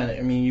understand,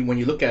 I mean, when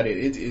you look at it,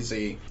 it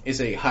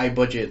is a high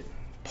budget,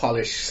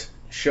 polished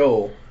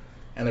show,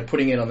 and they're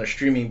putting it on their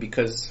streaming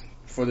because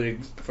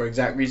for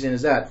exact reason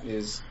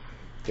is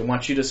they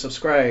want you to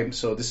subscribe.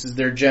 So this is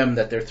their gem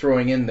that they're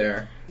throwing in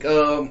there.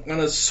 I'm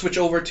gonna switch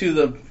over to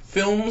the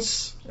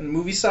films and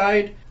movie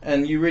side,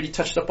 and you already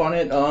touched up on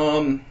it.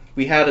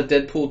 We had a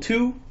Deadpool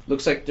 2.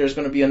 Looks like there's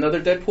going to be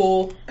another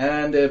Deadpool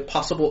and a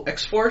possible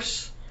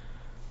X-Force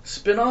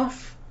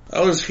spin-off.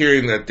 I was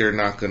hearing that they're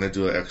not going to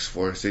do an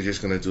X-Force. They're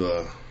just going to do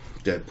a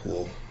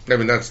Deadpool. I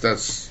mean,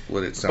 that's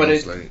what it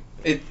sounds like.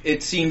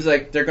 It seems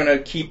like they're going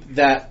to keep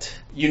that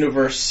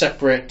universe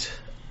separate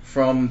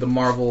from the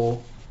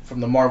Marvel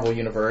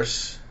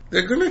universe.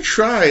 They're going to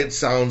try, it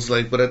sounds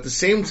like, but at the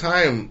same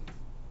time,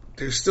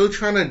 they're still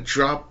trying to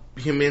drop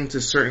him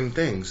into certain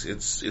things.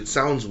 It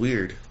sounds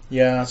weird.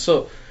 Yeah,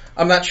 so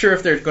I'm not sure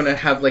if they're going to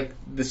have like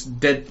this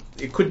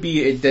it could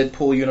be a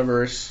Deadpool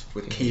universe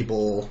with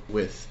Cable,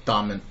 with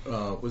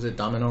was it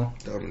Domino?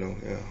 Domino,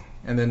 yeah.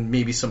 And then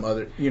maybe some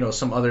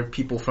other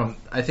people from,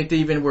 I think they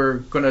even were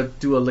going to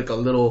do a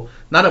little,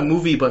 not a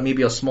movie, but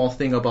maybe a small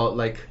thing about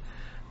like,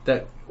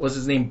 that, was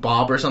his name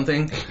Bob or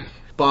something?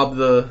 Bob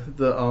the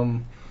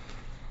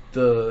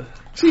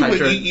See,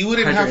 but you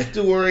wouldn't have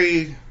to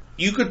worry.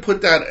 You could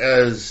put that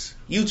as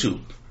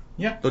YouTube.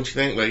 Yeah. Don't you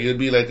think? Like, it'd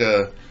be like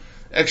a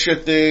extra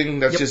thing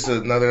that's just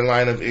another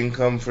line of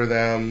income for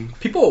them.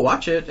 People will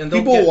watch it, and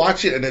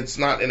watch it, and it's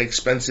not an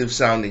expensive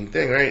sounding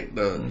thing, right?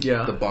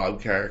 The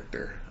Bob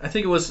character. I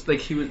think it was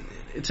like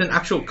it's an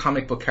actual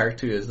comic book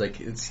character. It's like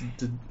it's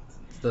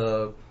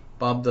the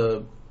Bob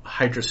the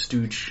Hydra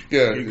Stooge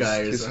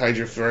guy. His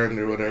Hydra friend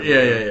or whatever.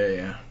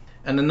 Yeah.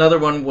 And another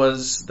one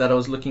was that I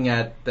was looking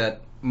at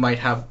that might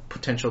have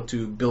potential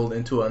to build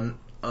into a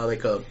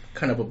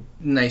kind of a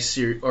nice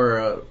series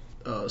or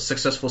a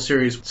successful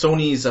series.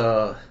 Sony's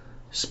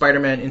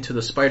Spider-Man Into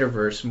the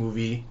Spider-Verse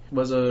movie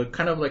was a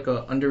kind of like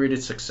a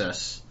underrated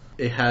success.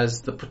 It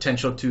has the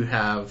potential to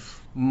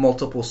have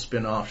multiple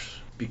spin-offs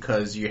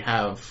because you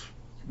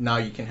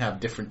can have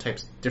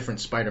different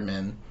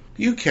Spider-Man.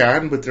 You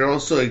can, but they're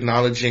also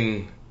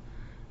acknowledging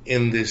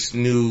in this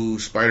new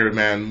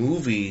Spider-Man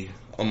movie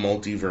a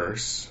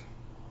multiverse.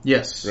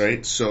 Yes.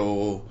 Right?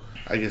 So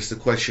I guess the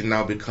question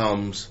now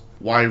becomes,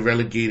 why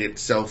relegate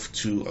itself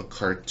to a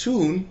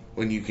cartoon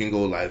when you can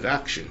go live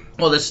action?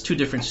 Well, that's two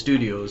different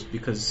studios,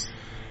 because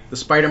the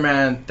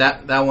Spider-Man,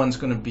 that one's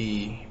going to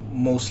be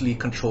mostly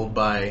controlled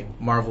by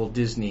Marvel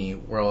Disney,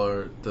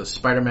 where the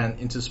Spider-Man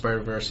Into the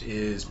Spider-Verse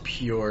is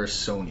pure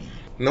Sony.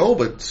 No,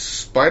 but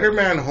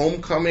Spider-Man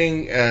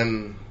Homecoming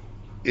and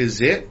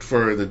is it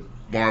for the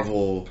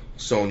Marvel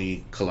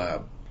Sony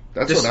collab.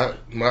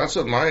 That's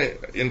what my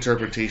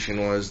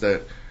interpretation was,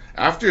 that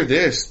after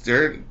this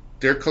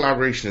their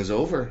collaboration is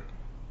over.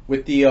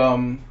 With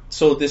the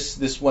so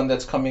this one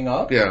that's coming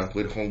up? Yeah,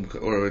 with home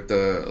or with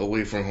the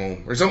Away from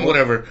Home or something,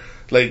 whatever.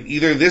 Like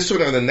either this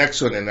one or the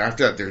next one, and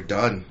after that they're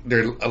done.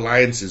 Their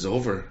alliance is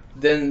over.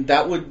 Then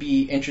that would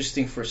be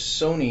interesting for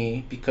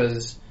Sony,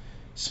 because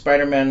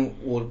Spider-Man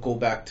will go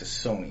back to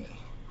Sony.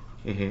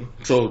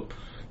 Mm-hmm. So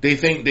they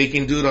think they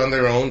can do it on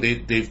their own.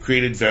 They've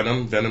created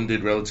Venom. Venom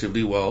did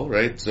relatively well,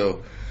 right?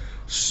 So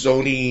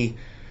Sony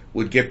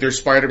would get their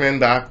Spider-Man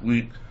back.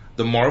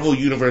 The Marvel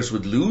Universe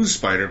would lose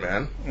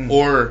Spider-Man,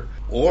 or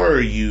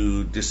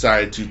you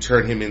decide to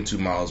turn him into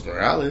Miles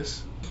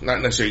Morales.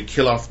 Not necessarily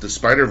kill off the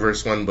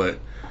Spider-Verse one, but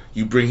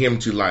you bring him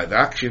to live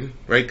action,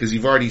 right? Because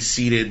you've already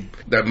seeded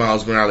that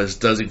Miles Morales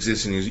does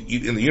exist in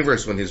the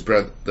universe when his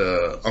brother,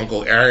 the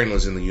Uncle Aaron,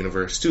 was in the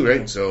universe too,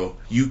 right? So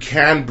you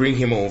can bring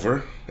him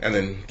over and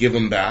then give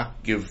him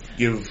back, give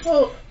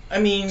Well, I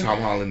mean,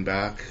 Tom Holland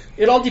back.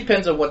 It all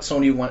depends on what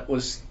Sony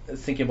was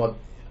thinking about,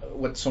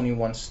 what Sony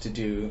wants to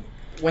do.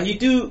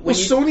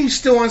 Sony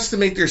still wants to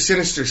make their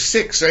Sinister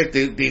Six, right?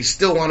 They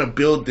still want to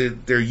build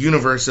their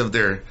universe of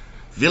their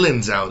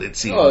villains out, it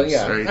seems. Oh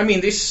yeah, right? I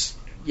mean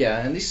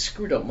and they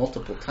screwed up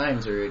multiple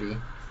times already.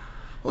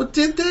 Well,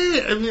 did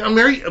they? I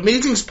mean,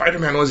 Amazing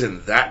Spider-Man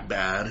wasn't that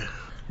bad,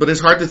 but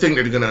it's hard to think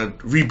they're gonna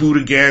reboot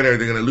again, or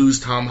they're gonna lose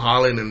Tom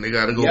Holland and they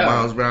gotta go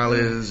Miles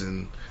Morales.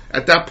 And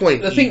at that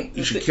point,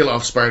 you should kill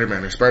off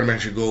Spider-Man, or Spider-Man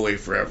should go away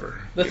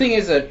forever. The thing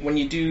is that when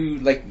you do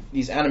like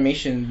these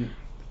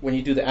when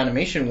you do the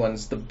animation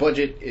ones, the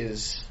budget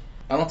is,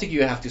 I don't think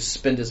you have to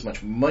spend as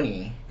much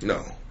money.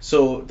 No.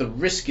 So the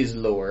risk is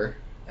lower,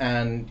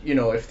 and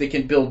if they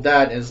can build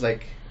that,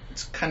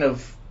 it's kind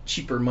of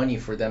cheaper money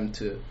for them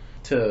to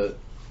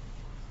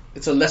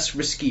it's a less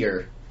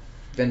riskier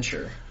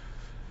venture.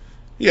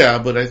 Yeah,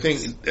 but I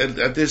think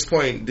at this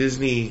point,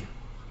 Disney,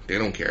 they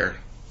don't care.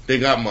 They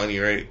got money,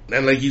 right?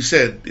 And like you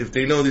said, if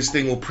they know this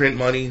thing will print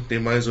money, they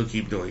might as well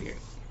keep doing it.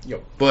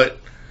 Yep. But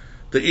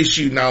the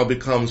issue now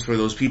becomes for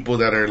those people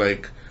that are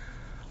like,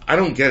 I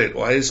don't get it.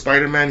 Why is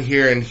Spider-Man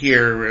here and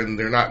here and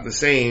they're not the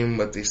same,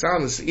 but they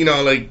sound the same?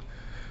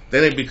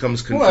 Then it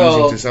becomes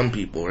confusing to some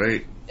people,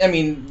 right? I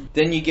mean,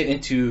 then you get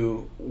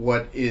into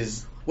what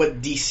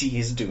DC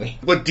is doing.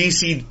 What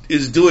DC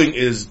is doing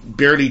is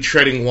barely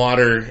treading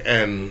water,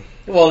 and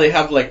well, they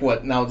have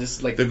now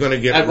just they're going to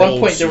get at one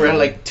point there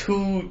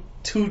were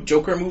two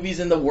Joker movies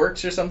in the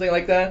works or something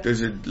like that.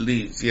 There's at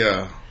least,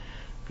 yeah.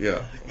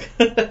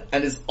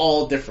 And it's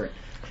all different.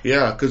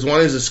 Yeah, because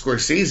one is a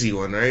Scorsese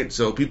one, right?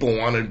 So people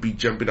want to be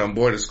jumping on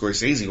board a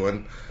Scorsese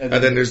one. And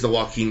then there's the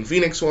Joaquin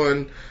Phoenix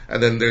one.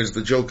 And then there's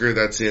the Joker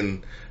that's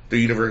in the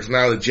universe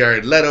now, the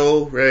Jared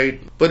Leto,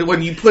 right? But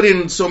when you put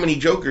in so many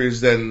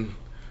Jokers, then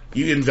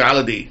you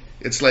invalidate.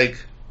 It's like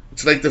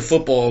the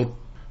football,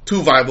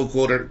 2 viable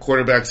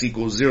quarterbacks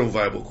equals 0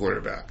 viable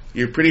quarterback.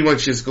 You're pretty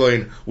much just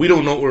going, we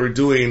don't know what we're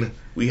doing.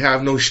 We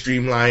have no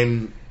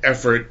streamlined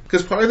effort.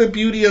 Because part of the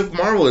beauty of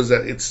Marvel is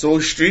that it's so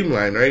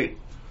streamlined, right?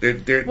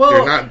 They're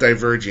not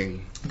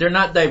diverging. They're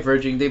not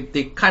diverging.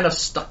 They kind of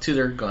stuck to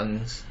their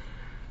guns.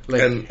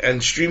 And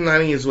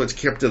streamlining is what's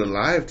kept it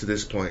alive to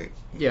this point.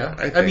 Yeah,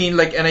 I mean,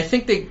 and I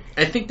think they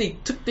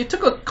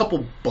took a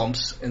couple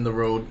bumps in the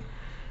road.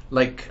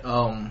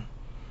 The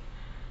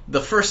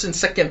first and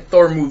second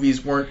Thor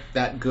movies weren't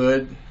that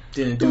good.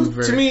 Didn't do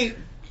very. To me,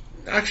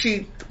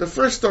 actually, the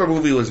first Thor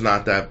movie was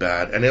not that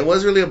bad, and it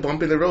was really a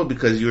bump in the road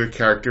because you were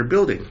character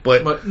building.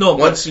 But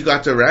once you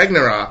got to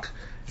Ragnarok,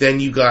 then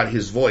you got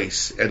his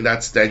voice, and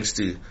that's thanks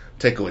to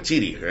Taika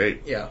Waititi,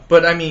 right? Yeah,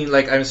 but I mean,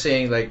 I'm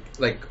saying,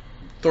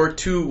 Thor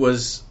 2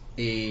 was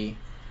you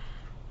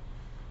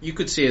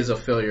could say is a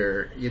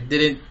failure. It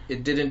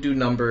didn't do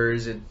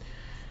numbers. It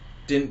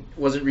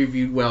wasn't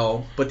reviewed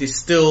well, but they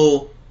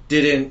still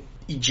didn't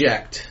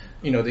eject.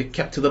 They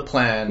kept to the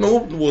plan. No,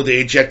 well,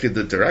 they ejected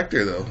the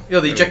director though.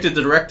 They ejected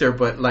the director,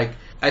 but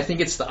I think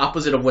it's the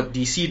opposite of what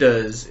DC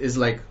does. Is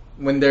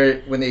when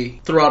they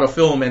throw out a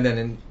film and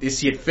then they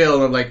see it fail,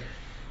 and they're like,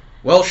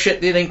 well,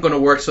 shit, it ain't gonna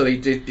work. So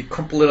they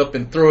crumple it up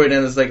and throw it,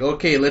 and it's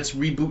okay, let's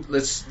reboot,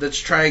 let's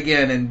try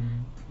again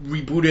and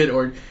reboot it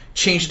or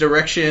change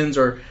directions,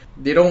 or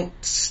they don't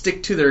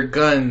stick to their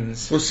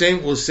guns. Well,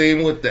 same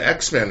with the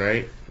X-Men,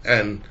 right?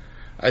 And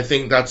I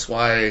think that's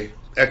why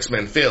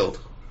X-Men failed,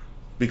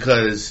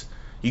 because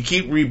you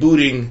keep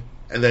rebooting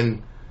and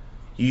then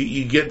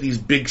you get these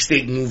big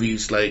stake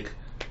movies like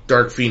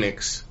Dark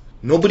Phoenix.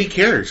 Nobody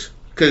cares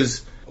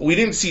because we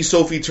didn't see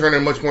Sophie Turner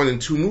much more than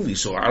 2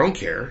 movies, so I don't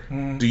care.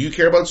 Do you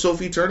care about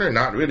Sophie Turner?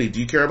 Not really. Do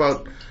you care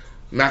about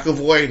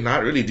McAvoy?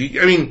 Not really.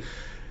 I mean,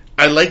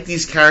 I like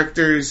these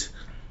characters.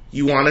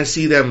 you want to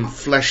see them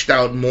fleshed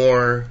out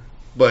more,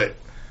 but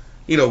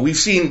we've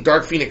seen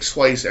Dark Phoenix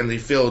twice and they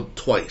failed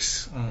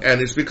twice.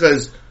 And it's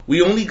because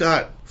we only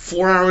got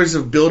 4 hours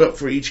of build up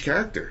for each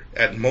character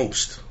at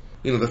most.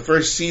 The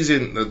first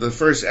season, the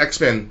first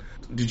X-Men,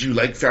 did you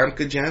like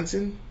Famke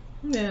Janssen?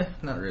 Nah,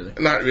 not really.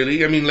 Not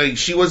really. I mean, like,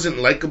 she wasn't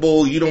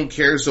likable, you don't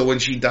care, so when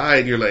she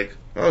died, you're like,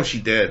 oh,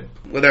 she dead.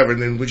 Whatever.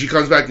 And then when she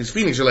comes back as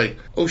Phoenix, you're like,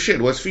 oh shit,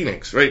 what's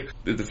Phoenix, right?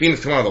 Did the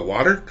Phoenix come out of the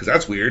water? Because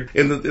that's weird.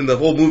 In the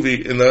whole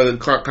movie, in the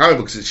comic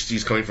books,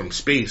 she's coming from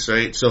space,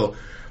 right? So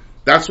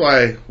that's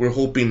why we're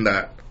hoping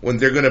that when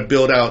they're going to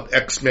build out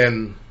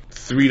X-Men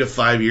 3 to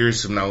 5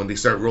 years from now, when they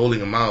start rolling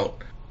them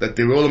out, that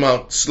they roll them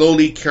out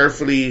slowly,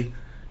 carefully,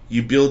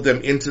 you build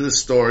them into the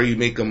story, you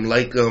make them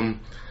like them.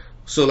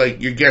 So,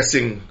 like, you're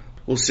guessing,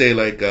 we'll say,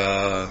 like,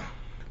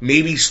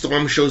 maybe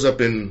Storm shows up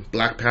in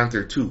Black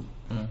Panther 2,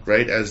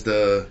 right, as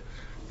the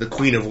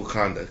Queen of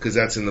Wakanda, because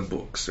that's in the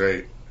books,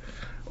 right?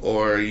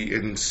 Or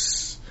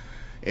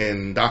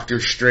in Doctor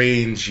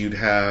Strange, you'd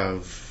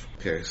have...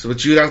 Okay, so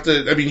but you'd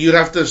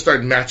have to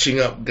start matching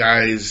up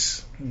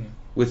guys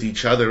with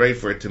each other, right,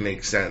 for it to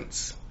make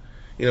sense.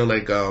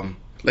 Like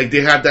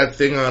they had that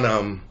thing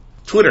on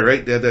Twitter,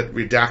 right? They had that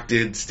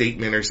redacted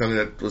statement or something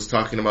that was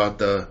talking about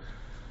the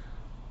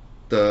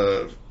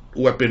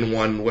Weapon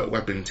 1,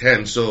 Weapon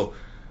 10. So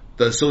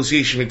the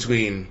association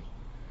between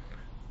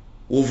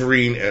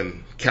Wolverine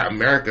and Captain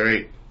America,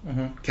 right?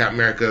 Captain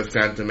America,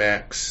 Phantom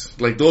X,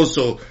 like those.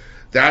 So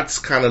that's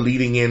kind of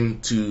leading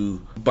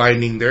into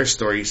binding their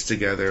stories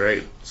together,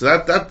 right? So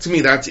that to me,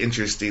 that's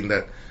interesting,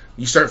 that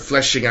you start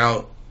fleshing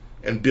out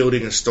and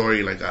building a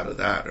story like out of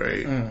that,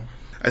 right?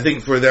 I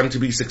think for them to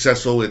be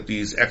successful with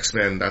these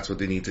X-Men, that's what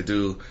they need to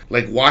do.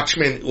 Like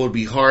Watchmen would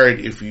be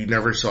hard if you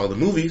never saw the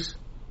movies,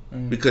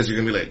 because you're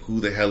gonna be like, who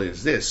the hell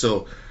is this?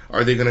 So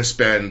are they gonna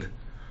spend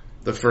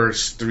the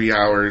first 3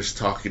 hours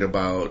talking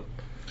about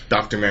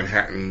Dr.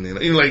 Manhattan?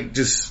 Like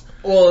just...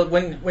 Well,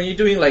 when you're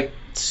doing like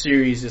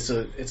series, it's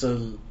a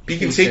you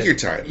can take your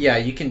time. Yeah,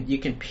 you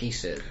can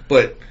pace it.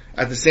 But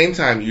at the same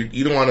time,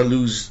 you don't want to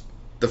lose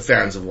the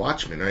fans of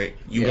Watchmen, right?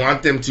 You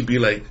want them to be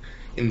like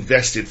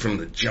invested from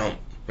the jump,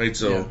 right?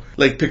 So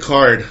like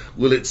Picard,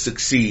 will it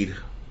succeed?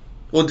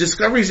 Well,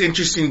 Discovery is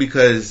interesting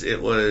because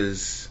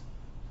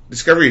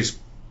Discovery is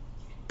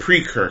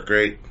pre-Kirk,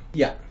 right?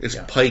 Yeah, it's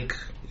Pike.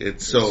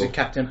 It's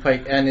Captain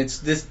Pike, and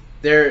this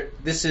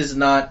is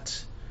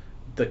not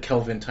the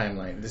Kelvin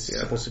timeline. This is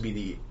supposed to be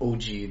the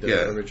OG,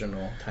 the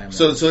original timeline.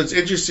 So it's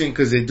interesting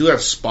because they do have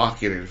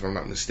Spock in it, if I'm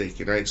not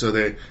mistaken, right?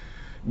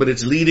 But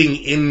it's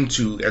leading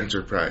into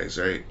Enterprise,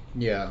 right?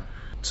 Yeah.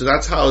 So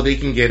that's how they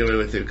can get away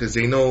with it, because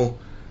they know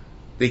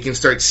they can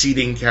start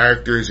seeding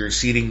characters or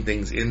seeding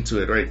things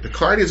into it, right?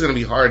 Picard is going to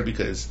be hard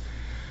because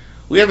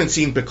we haven't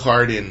seen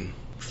Picard in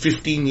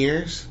 15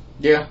 years.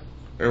 Yeah.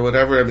 Or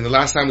whatever. I mean, the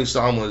last time we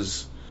saw him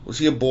was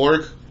he a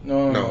Borg?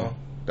 No.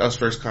 That was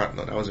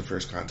that wasn't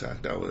First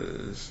Contact. That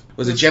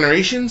was it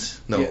Generations?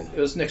 No. Yeah, it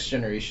was Next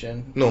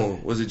Generation. No,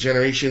 was it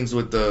Generations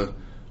when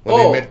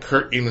they met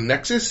Kirk in the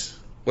Nexus?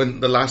 When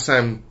the last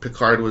time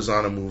Picard was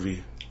on a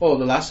movie? Oh,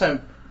 the last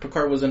time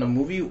Picard was in a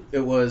movie, it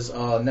was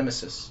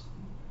Nemesis.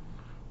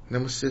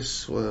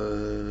 Nemesis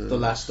was the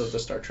last of the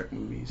Star Trek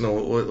movies. No,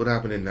 what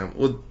happened in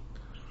Nemesis?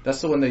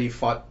 That's the one that he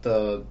fought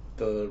the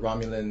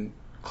Romulan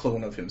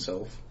clone of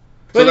himself.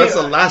 So that's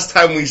the last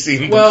time we've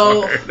seen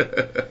Picard.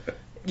 Well,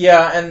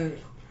 yeah, and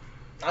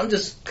I'm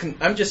just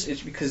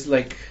it's because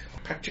like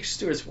Patrick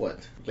Stewart's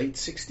what, late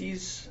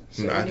 60s?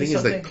 No, I think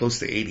he's like close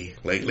to 80,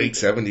 like late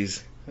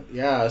 70s.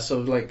 Yeah, so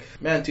like,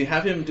 man, to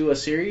have him do a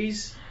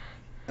series,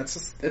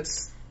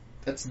 that's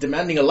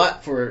demanding a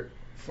lot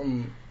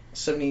from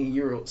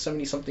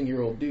 70-something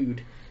year old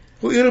dude.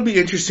 Well, it'll be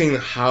interesting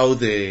how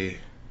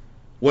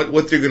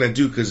what they're gonna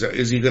do, because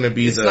is he gonna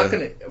be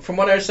from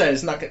what I understand,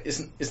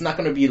 it's not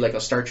gonna be like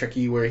a Star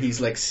Trek-y where he's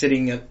like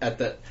sitting at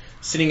the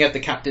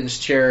captain's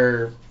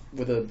chair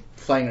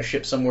flying a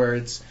ship somewhere.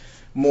 It's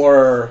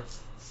more,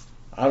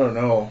 I don't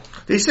know.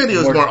 They said it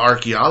was more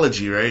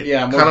archaeology, right?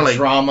 Yeah, more kind of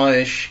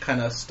drama-ish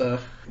kind of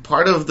stuff.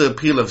 Part of the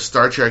appeal of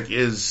Star Trek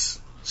is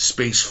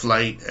space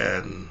flight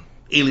and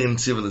alien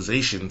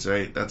civilizations,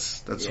 right?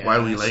 That's why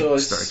we like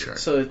Star Trek.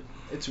 So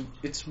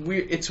it's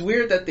weird. It's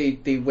weird that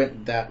they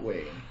went that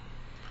way.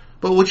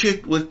 But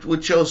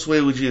which else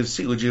way would you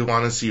see? Would you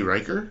want to see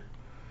Riker,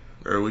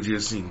 or would you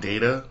have seen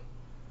Data,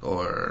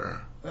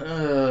 or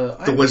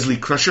the Wesley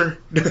Crusher?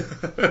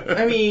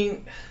 I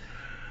mean,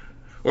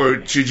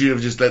 or should you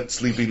have just let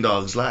sleeping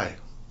dogs lie?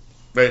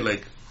 Right,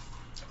 like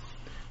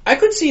I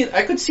could see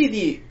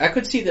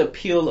the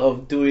appeal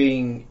of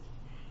doing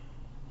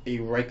a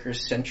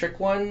Riker-centric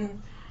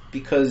one,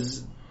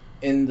 because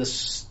in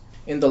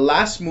the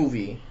last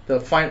movie, the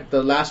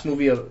last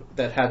movie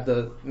that had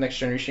the Next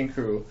Generation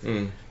crew,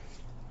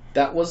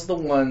 that was the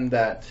one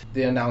that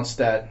they announced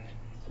that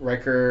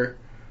Riker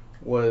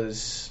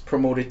was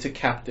promoted to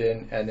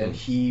captain, and then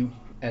he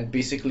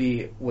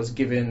basically was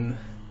given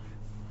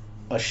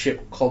a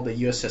ship called the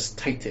USS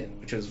Titan,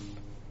 which was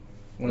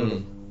one of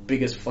the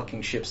biggest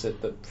fucking ships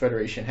that the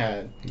Federation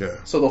had. Yeah.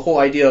 So the whole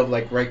idea of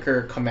like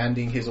Riker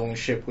commanding his own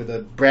ship with a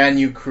brand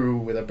new crew,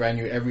 with a brand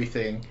new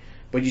everything,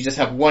 but you just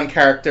have one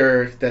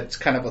character that's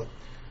kind of a,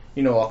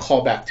 you know, a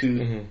callback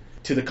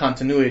to the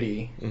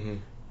continuity. Mm-hmm.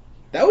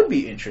 That would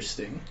be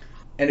interesting,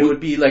 and it would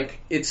be like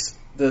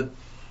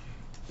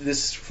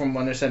this from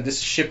what I understand, this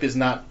ship is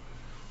not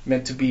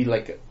meant to be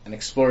like an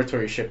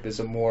exploratory ship. It's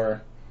a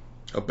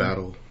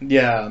battle.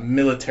 Yeah,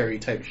 military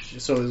type.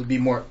 So it would be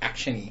more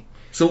actiony.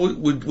 So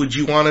would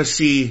you want to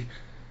see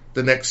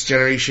the Next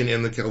Generation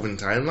in the Kelvin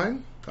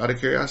timeline? Out of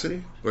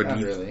curiosity, or Not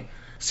really.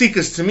 See,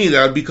 because to me they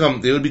would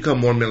become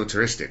more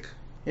militaristic.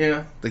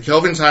 Yeah. The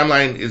Kelvin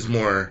timeline is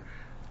more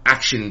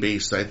action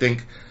based. I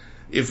think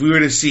if we were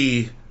to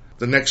see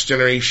the Next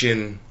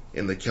Generation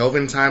in the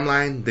Kelvin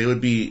timeline, it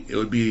would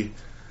be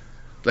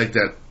like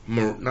that.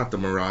 Not the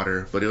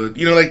Marauder, but it would,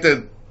 you know, like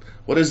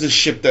what is this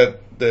ship that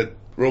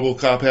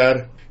RoboCop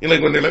had? You know,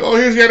 like when they're like, oh,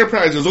 here's the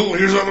Enterprise. Oh,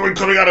 here's another one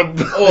coming out of.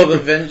 The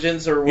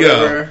Vengeance or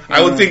whatever. Yeah,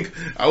 I would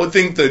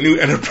think the new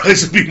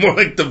Enterprise would be more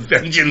like the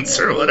Vengeance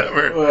or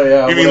whatever. Well,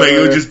 yeah, you mean like it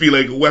would just be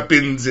like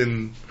weapons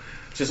and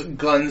just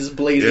guns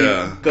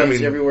blazing,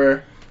 guns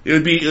everywhere. It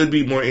would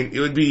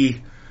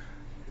be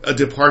a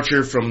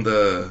departure from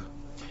the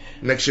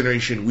Next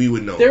Generation we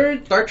would know.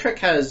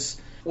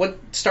 What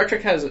Star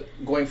Trek has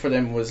going for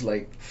them was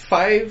like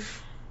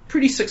 5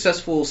 pretty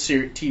successful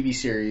TV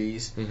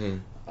series,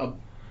 a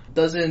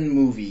dozen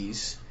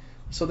movies.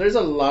 So there's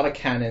a lot of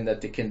canon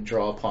that they can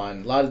draw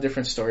upon, a lot of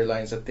different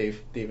storylines that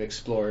they've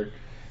explored.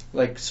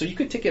 Like, so you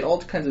could take it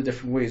all kinds of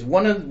different ways.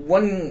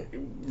 One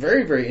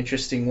very, very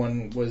interesting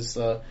one was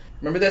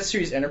remember that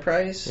series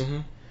Enterprise? Mm-hmm.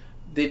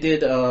 They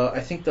did I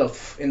think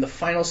in the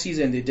final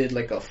season they did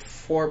like a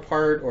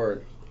 4-part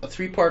or a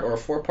 3-part or a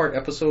 4-part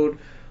episode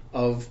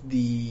of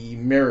the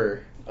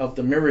Mirror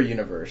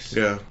universe.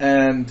 Yeah.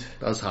 And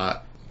that was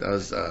hot. That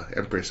was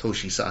Empress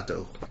Hoshi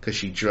Sato, because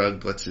she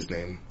drugged what's his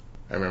name?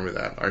 I remember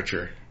that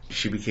Archer.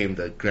 She became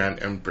the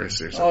Grand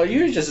Empress or something. Oh,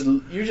 you're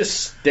just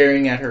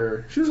staring at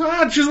her. She was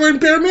hot. She was wearing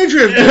bare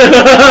midriff. when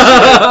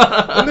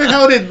the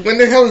hell did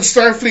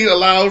Starfleet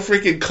allow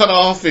freaking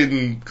cutoff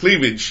and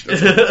cleavage?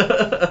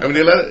 I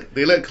mean,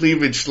 they let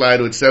cleavage slide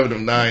with 7 of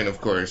 9,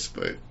 of course,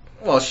 but.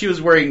 Well, she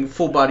was wearing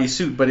full body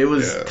suit, but it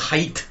was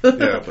tight.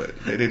 Yeah,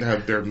 but they didn't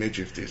have bare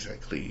midriff. They said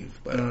cleave.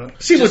 But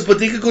but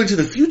they could go into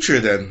the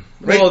future then.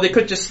 Right? Well, they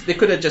could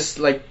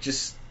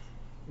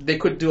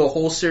do a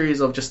whole series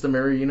of just the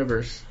Mirror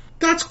universe.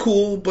 That's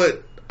cool,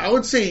 but I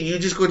would say you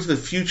just go into the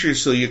future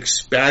so you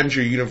expand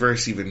your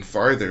universe even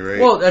farther,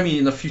 right? Well, I mean,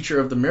 in the future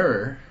of the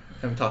Mirror,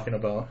 I'm talking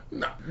about.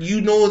 No, you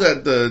know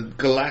that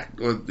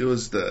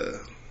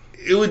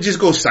it would just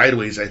go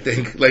sideways, I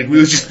think. Like, we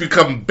would just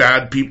become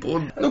bad people.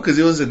 No, because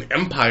it was an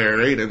empire,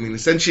 right? I mean,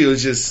 essentially it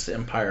was just...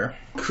 empire.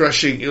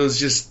 Crushing, it was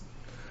just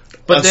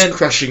us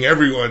crushing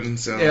everyone,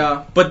 so...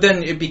 Yeah, but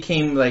then it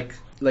became like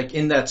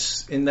in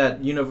that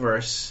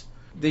universe,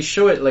 they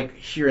show it like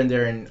here and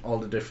there in all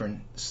the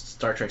different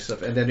Star Trek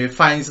stuff, and then it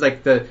finds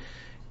like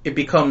it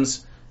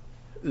becomes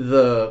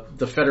the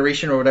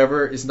Federation or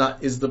whatever is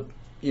the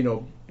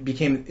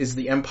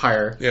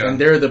empire, and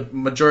they're the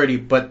majority,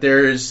 but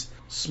there's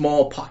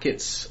small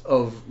pockets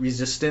of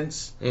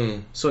resistance.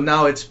 So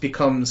now it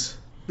becomes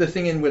the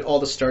thing with all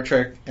the Star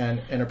Trek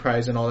and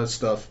Enterprise and all that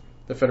stuff,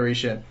 the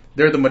Federation,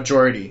 they're the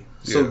majority.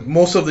 So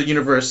most of the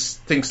universe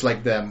thinks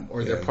like them,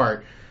 or they're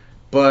part.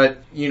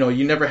 But,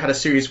 you never had a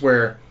series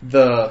where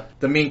the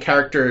main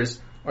characters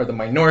are the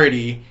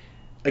minority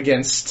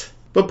against...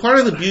 But part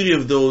of the beauty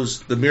of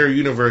the Mirror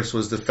Universe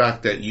was the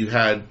fact that you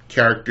had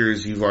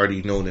characters you've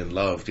already known and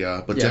loved,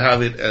 But to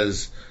have it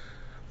as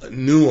a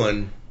new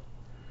one...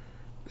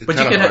 But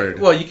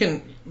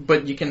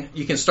you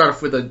can start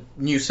off with a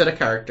new set of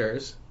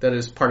characters that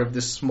is part of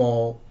this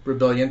small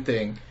rebellion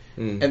thing,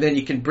 and then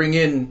you can bring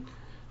in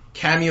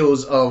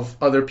cameos of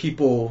other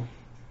people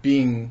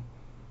being,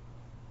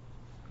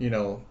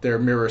 their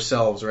mirror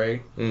selves,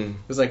 right?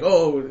 It's like,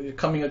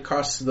 coming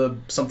across the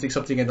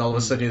something, and all of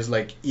a sudden it's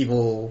like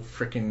evil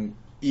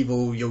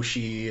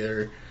Yoshi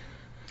or.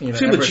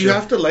 But you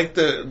have to like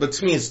but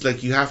to me it's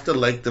like you have to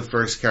like the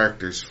first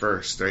characters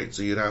first, right?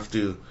 So you'd have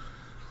to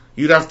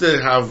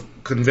have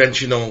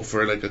conventional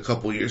for like a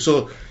couple years.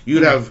 So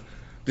you'd have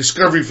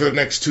Discovery for the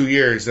next 2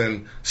 years,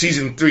 then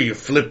season 3 you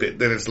flip it.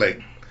 Then it's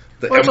like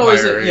the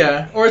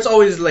Empire. Or it's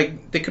always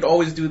like they could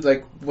always do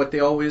like what they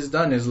always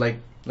done is like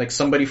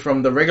somebody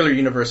from the regular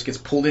universe gets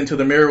pulled into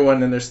the mirror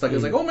one, and they're stuck.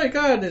 It's like, oh my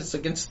god, it's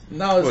against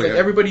now. It's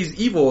everybody's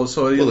evil.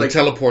 So the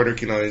teleporter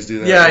can always do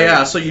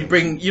that. So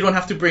you don't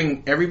have to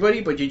bring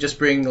everybody, but you just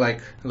bring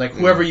like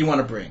whoever you want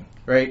to bring.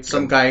 Right,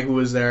 some guy who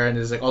was there and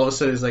is like all of a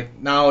sudden is like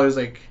now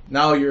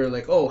you're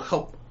like, oh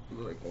help,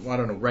 like I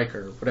don't know,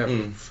 Riker or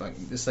whatever.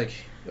 It's like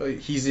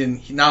he's in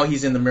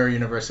the Mirror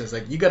universe. It's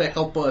like you got to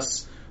help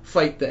us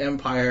fight the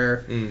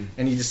Empire,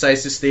 and he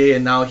decides to stay,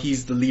 and now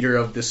he's the leader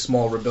of this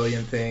small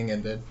rebellion thing,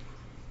 and then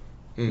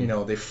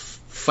they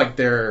fight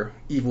their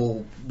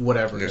evil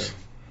whatevers.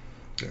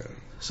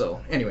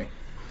 So anyway,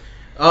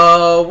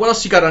 what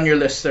else you got on your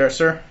list there,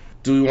 sir?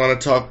 do we want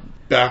to talk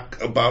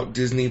back about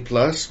Disney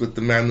Plus with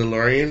The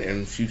Mandalorian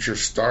and future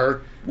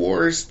Star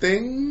Wars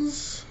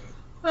things?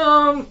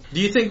 Do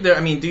you think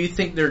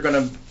they're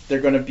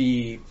gonna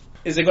be?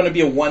 Is it gonna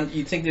be a one?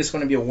 You think it's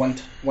gonna be a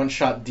one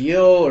shot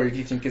deal, or do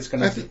you think it's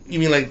gonna? You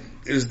mean like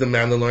is The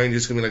Mandalorian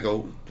just gonna be like a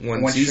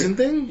one season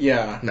thing?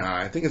 Yeah. Nah,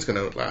 I think it's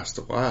gonna last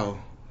a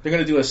while. They're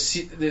gonna do a.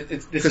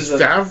 Because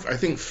I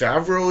think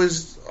Favreau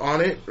is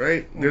on it,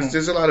 right?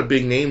 There's a lot of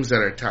big names that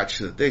are attached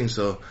to the thing,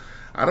 so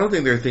I don't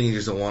think they're thinking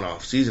just a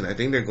one-off season. I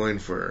think they're going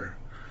for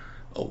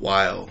a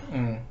while.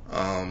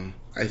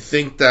 I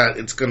think that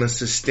it's gonna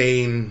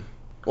sustain.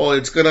 Well,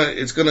 it's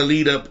gonna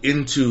lead up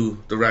into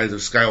the Rise of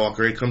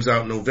Skywalker. It comes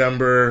out in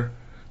November,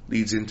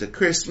 leads into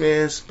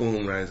Christmas.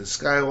 Boom, Rise of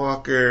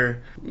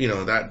Skywalker. You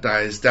know, that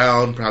dies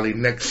down. Probably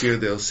next year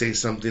they'll say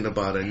something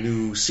about a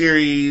new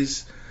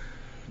series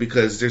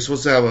because they're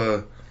supposed to have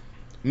a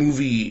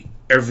movie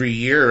every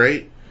year,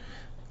 right?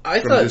 I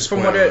thought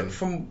from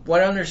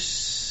what I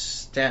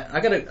understand, I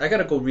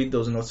gotta go read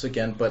those notes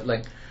again. But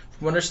like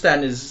from what I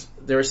understand is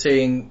they were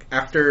saying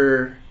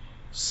after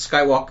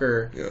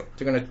Skywalker,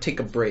 they're gonna take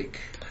a break.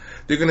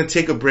 They're gonna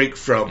take a break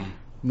from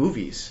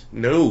movies.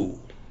 No,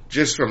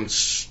 just from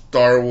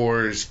Star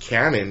Wars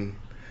canon.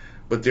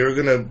 But they were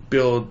gonna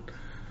build.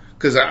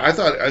 Because I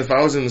thought if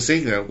I was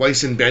mistaken, that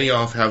Weiss and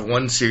Benioff have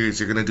one series.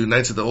 They're gonna do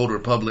Knights of the Old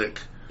Republic.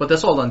 But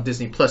that's all on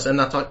Disney Plus. I'm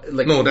not talking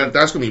like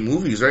that's gonna be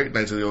movies, right?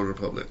 Knights of the Old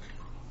Republic.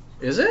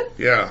 Is it?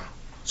 Yeah.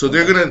 So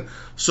they're gonna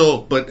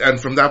and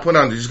from that point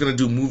on, they're just gonna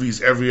do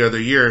movies every other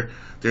year.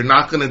 They're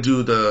not gonna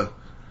do the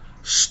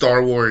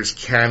Star Wars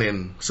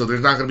canon. So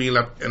there's not gonna be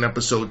an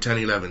episode 10,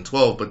 11,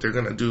 12, but they're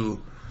gonna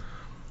do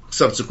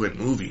subsequent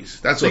movies.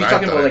 That's what I thought. You're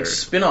talking about like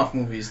spin-off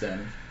movies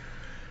then?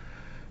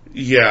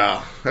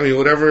 Yeah. I mean,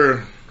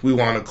 whatever we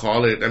want to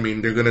call it. I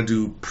mean, they're gonna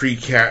do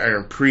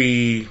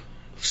pre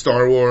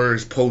Star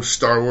Wars, post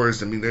Star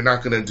Wars. I mean, they're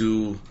not gonna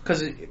do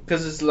because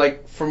it's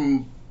like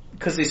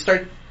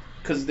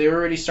because they were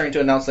already starting to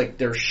announce like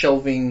they're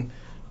shelving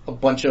a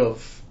bunch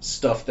of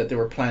stuff that they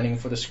were planning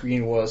for the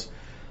screen. Was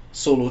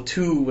Solo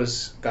 2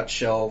 got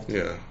shelved.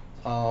 Yeah.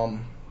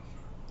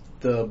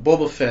 The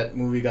Boba Fett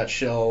movie got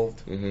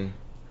shelved. Mm-hmm.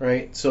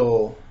 Right.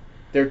 So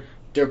they're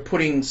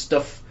putting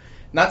stuff.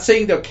 Not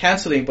saying they're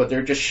canceling, but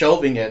they're just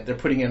shelving it. They're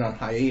putting it on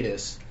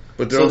hiatus.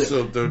 But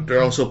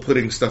they're also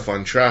putting stuff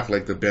on track,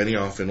 like the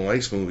Benioff and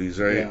Weiss movies,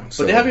 right? Yeah.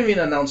 But they haven't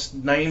even announced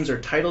names or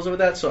titles of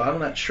that, so I'm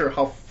not sure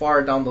how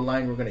far down the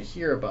line we're going to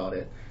hear about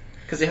it,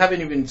 because they haven't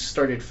even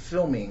started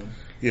filming.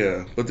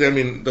 Yeah, but I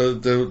mean,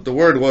 the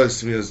word was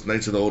to me was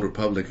Knights of the Old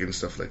Republic and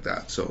stuff like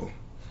that. So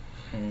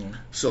I mean,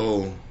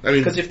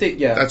 because if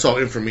that's all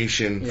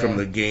information from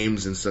the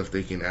games and stuff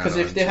they can add. Because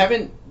if they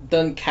haven't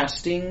done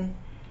casting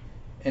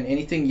and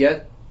anything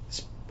yet,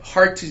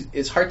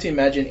 it's hard to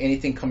imagine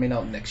anything coming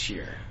out next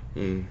year.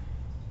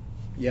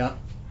 Yeah.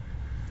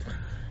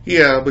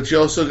 Yeah, but you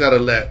also gotta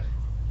let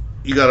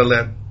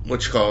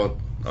what you call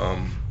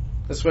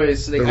that's why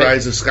it's like the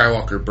Rise of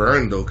Skywalker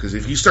burn though, because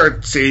if you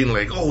start saying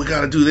like, oh, we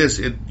gotta do this,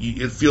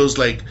 it feels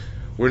like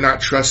we're not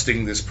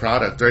trusting this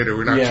product, right? Or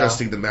we're not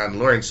trusting the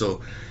Mandalorian.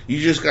 So you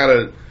just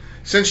gotta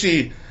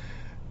essentially.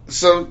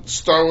 So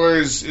Star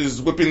Wars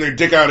is whipping their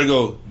dick out and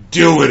go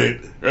deal with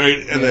it,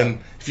 right? And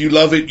then if you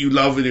love it, you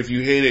love it. If you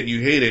hate it, you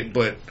hate it.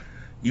 But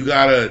you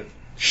gotta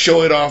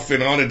show it off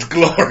and on its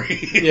glory.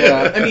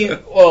 Yeah, I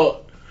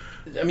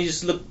mean,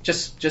 just look,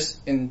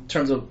 just in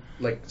terms of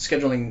like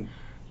scheduling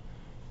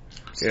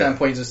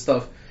standpoints and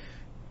stuff.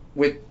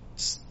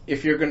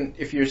 If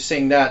you're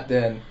saying that,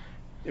 then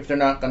if they're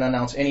not gonna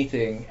announce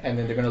anything, and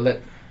then they're gonna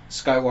let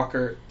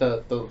Skywalker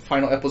the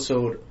final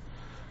episode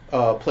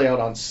play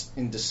out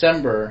in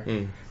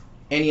December,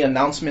 any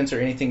announcements or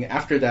anything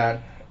after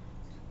that,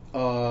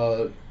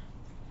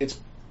 it's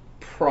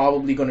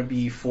probably going to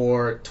be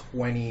for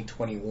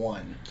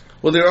 2021.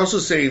 Well, they're also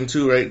saying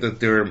too, right, that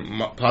they're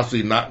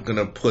possibly not going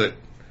to put.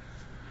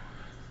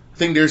 I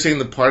think they're saying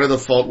the part of the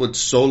fault with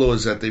Solo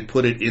is that they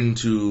put it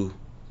into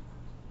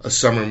a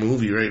summer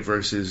movie, right,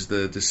 versus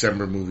the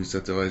December movies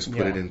that they always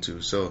put it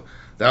into. So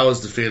that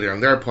was the failure on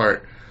their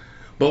part.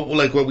 But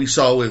like what we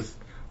saw with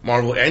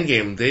Marvel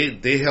Endgame,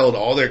 they held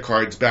all their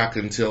cards back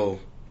until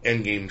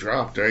Endgame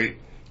dropped, right?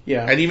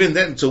 Yeah. And even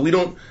then, so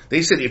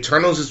they said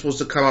Eternals is supposed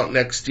to come out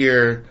next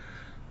year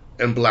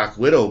and Black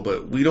Widow,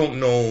 but we don't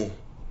know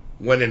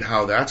when and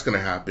how that's going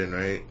to happen,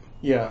 right?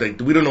 Yeah. Like,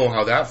 we don't know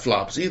how that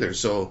flops either,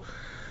 so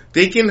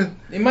they can...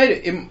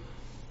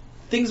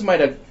 Things might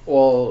have...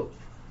 Well,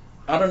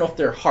 I don't know if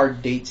they're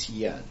hard dates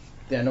yet.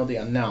 I know they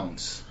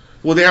announce.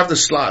 Well, they have the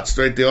slots,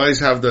 right? They always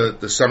have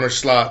the summer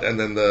slot and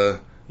then the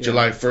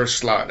July 1st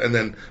slot, and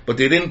then... But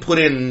they didn't put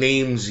in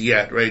names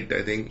yet, right?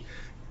 I think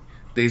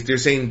they're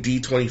saying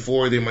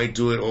D24 they might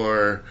do it,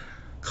 or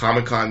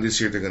Comic-Con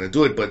this year they're going to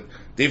do it, but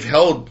they've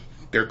held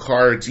their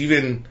cards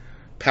even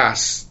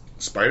past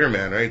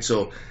Spider-Man, right?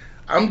 So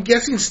I'm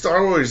guessing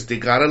Star Wars, they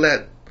gotta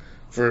let,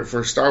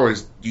 for Star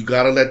Wars, you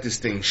gotta let this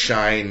thing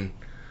shine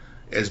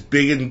as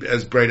big and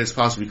as bright as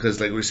possible,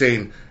 because like we're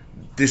saying,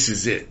 this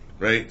is it,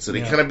 right? So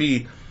they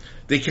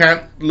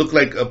can't look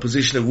like a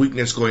position of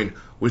weakness going,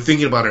 we're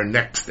thinking about our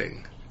next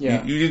thing.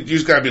 Yeah. You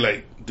just gotta be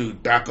like,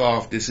 dude, back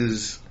off. This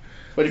is.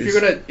 But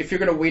if you're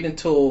gonna wait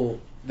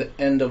until the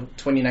end of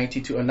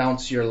 2019 to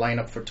announce your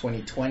lineup for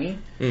 2020,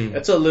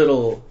 it's a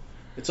little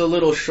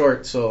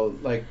short. So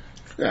like,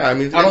 yeah, I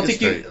mean, I don't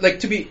think you like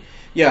to be.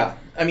 Yeah,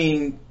 I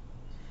mean,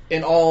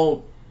 in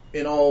all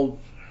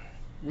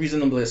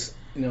reasonableness,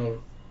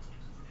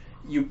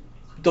 you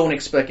don't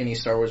expect any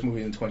Star Wars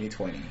movies in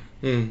 2020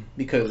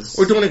 because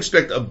or don't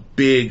expect a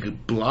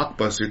big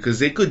blockbuster because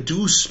they could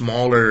do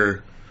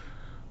smaller.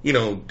 They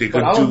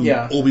could do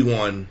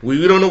Obi-Wan.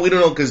 We don't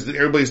know because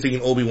everybody's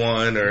thinking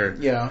Obi-Wan or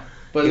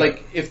But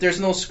like, if there's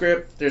no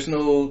script, there's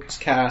no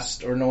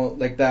cast or no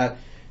like that,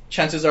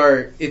 chances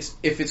are if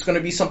it's going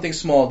to be something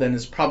small, then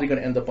it's probably going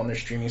to end up on their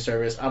streaming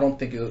service. I don't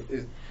think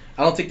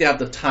they have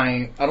the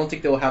time. I don't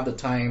think they'll have the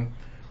time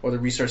or the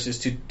resources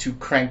to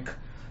crank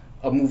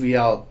a movie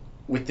out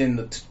within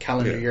the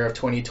calendar year of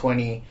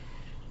 2020.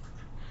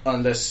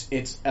 Unless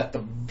it's at the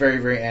very,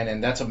 very end,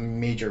 and that's a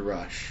major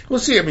rush. Well,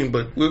 see, I mean,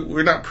 but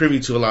we're not privy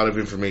to a lot of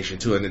information,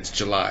 too, and it's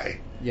July.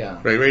 Yeah.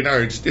 Right now,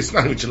 it's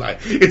not even July.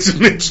 It's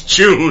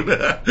mid-June.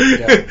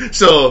 Yeah.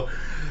 So,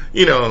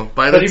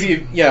 But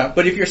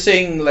if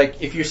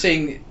you're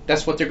saying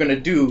that's what they're going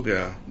to do,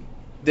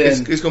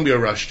 then it's going to be a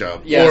rush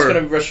job. Yeah, it's going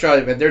to be a rush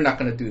job, but they're not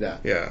going to do that.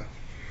 Yeah.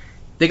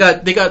 They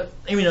got.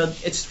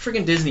 It's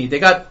freaking Disney. They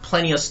got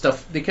plenty of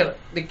stuff. They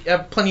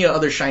have plenty of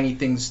other shiny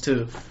things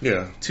to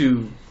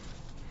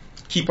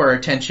keep our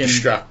attention.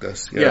 Distract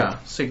us. Yeah.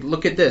 So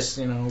look at this,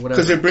 whatever.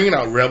 Because they're bringing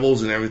out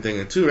Rebels and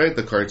everything too, right?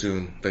 The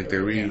cartoon, like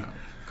they're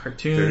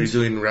cartoons.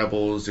 They're doing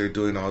Rebels. They're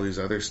doing all these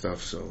other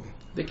stuff. So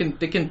they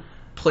can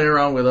play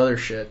around with other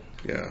shit.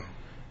 Yeah.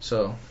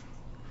 So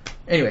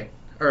anyway,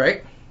 all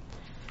right.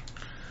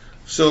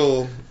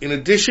 So in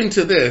addition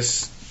to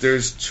this,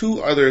 there's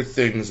two other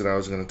things that I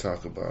was going to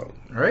talk about.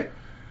 All right.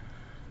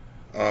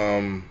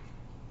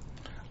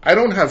 I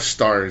don't have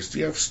Stars. Do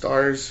you have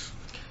Stars?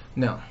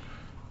 No.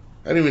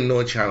 I don't even know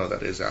what channel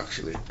that is,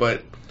 actually.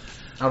 But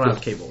I don't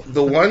have cable.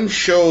 The one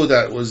show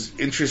that was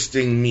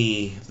interesting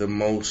me the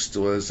most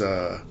was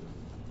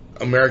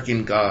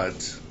American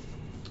Gods.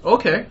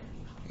 Okay.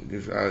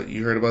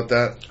 You heard about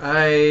that?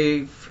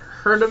 I've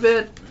heard of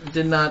it.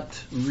 Did not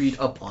read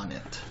up on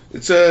it.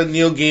 It's a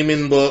Neil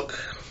Gaiman book,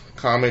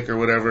 comic or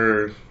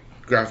whatever,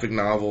 graphic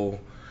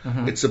novel.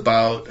 Mm-hmm. It's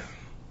about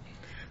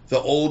the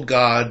old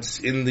gods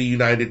in the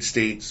United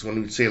States.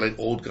 When we say like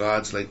old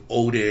gods, like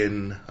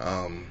Odin,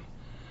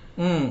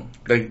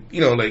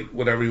 like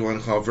whatever you want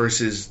to call it,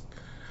 versus,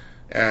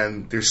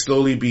 and they're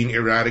slowly being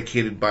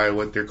eradicated by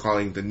what they're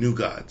calling the new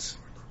gods,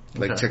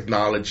 like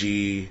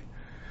technology.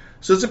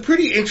 So it's a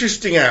pretty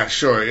interesting ass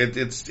show.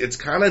 It's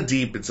kind of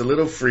deep. It's a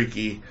little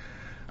freaky.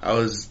 I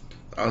was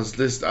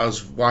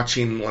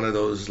watching one of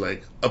those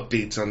like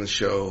updates on the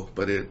show,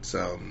 but it's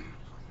they're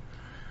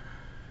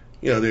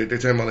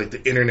talking about like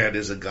the internet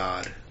is a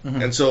god,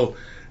 and so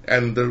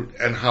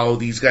and how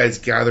these guys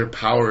gather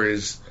power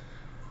is.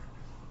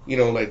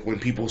 Like when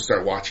people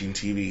start watching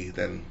TV,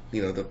 then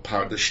the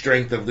power, the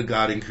strength of the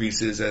god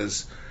increases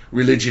as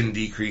religion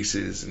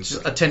decreases and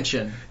stuff.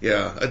 Attention.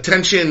 Yeah,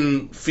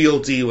 attention,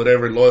 fealty,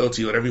 whatever,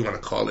 loyalty, whatever you want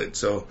to call it.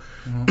 So,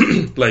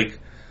 like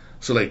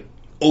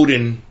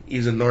Odin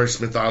is a Norse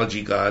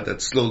mythology god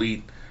that's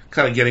slowly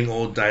kind of getting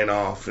old, dying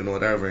off, and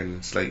whatever. And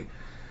it's like,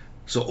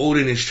 so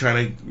Odin is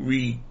trying to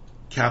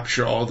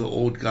recapture all the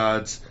old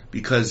gods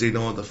because they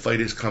know the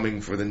fight is coming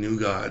for the new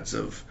gods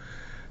of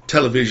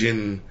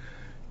television,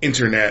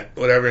 internet,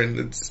 whatever. And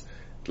it's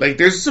like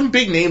there's some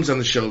big names on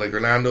the show, like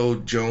Orlando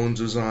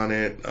Jones was on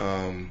it.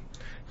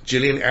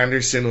 Gillian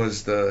Anderson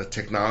was the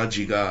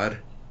technology god,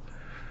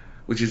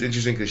 which is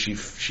interesting because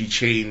she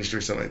changed or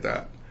something like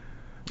that.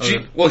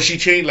 She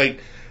changed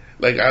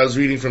like I was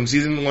reading from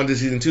season 1 to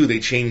season 2. They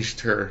changed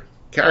her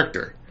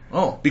character.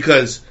 Oh,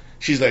 because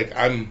she's like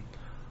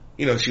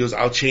she goes,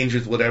 I'll change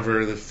with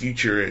whatever the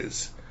future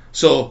is.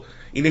 So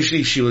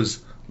initially she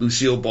was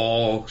Lucille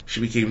Ball. She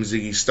became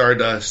Ziggy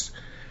Stardust.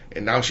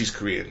 And now she's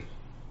Korean.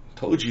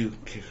 Told you,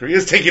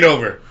 Korea's taking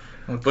over.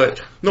 Okay.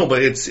 But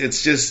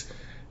it's just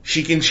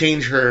she can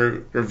change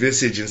her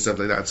visage and stuff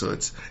like that. So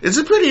it's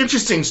a pretty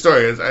interesting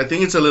story. I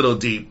think it's a little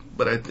deep,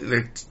 but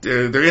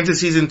they're into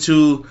season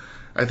 2.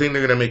 I think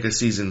they're gonna make a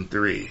season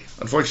 3.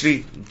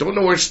 Unfortunately, don't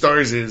know where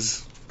Stars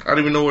is. I don't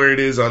even know where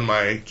it is on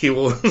my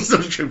cable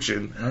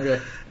subscription.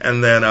 Okay.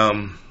 And then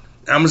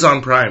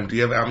Amazon Prime. Do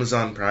you have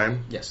Amazon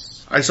Prime?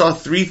 Yes. I saw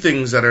 3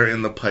 things that are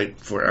in the pipe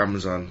for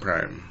Amazon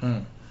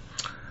Prime.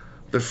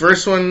 The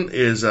first one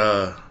is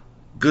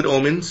Good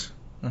Omens.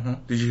 Mm-hmm.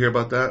 Did you hear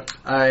about that?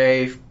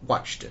 I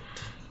watched it.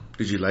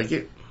 Did you like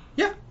it?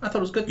 Yeah, I thought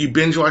it was good. You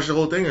binge watched the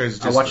whole thing, or is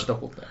it just I watched the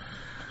whole thing.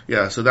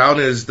 Yeah, so that one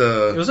is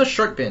It was a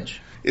short binge.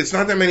 It's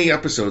not that many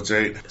episodes,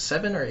 right?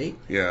 7 or 8.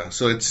 Yeah,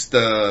 so it's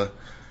an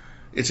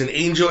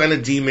angel and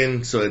a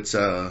demon. So it's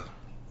the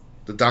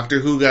Doctor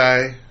Who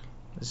guy.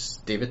 It's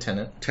David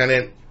Tennant,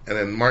 and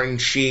then Martin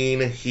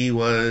Sheen. He's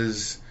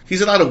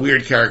a lot of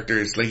weird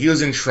characters. Like he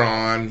was in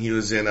Tron. He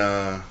was in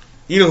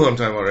you know who I'm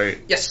talking about, right?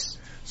 Yes.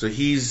 So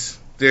he's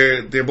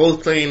They're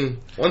both playing.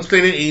 One's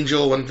playing an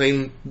angel. One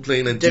playing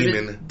a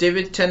demon.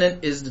 David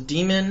Tennant is the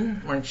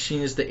demon. Martin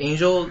Sheen is the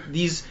angel.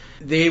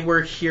 They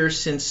were here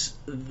since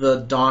the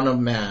dawn of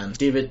man.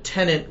 David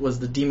Tennant was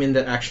the demon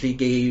that actually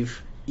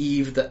gave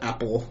Eve the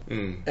apple.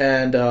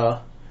 And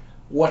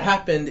what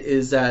happened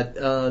is that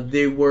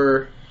they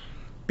were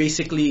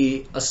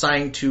basically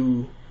assigned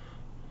to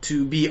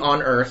be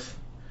on Earth.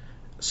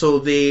 So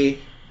they,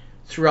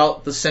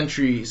 throughout the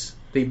centuries,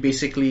 they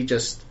basically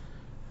just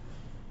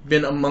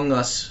been among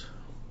us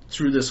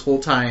through this whole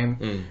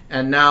time,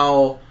 and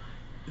now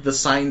the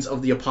signs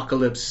of the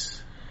apocalypse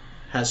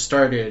has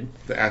started.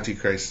 The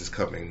Antichrist is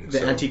coming.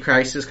 The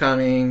Antichrist is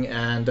coming,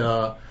 and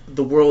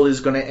the world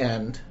is going to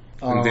end.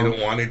 And they don't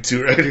want it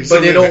to, right?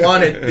 But they don't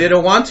want it. They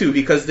don't want to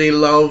because they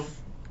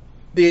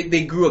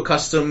grew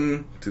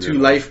accustomed to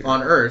life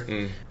on Earth.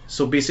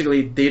 So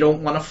basically, they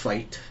don't want to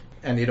fight,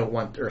 and they don't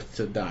want Earth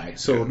to die.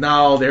 So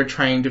now they're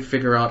trying to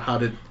figure out how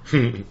to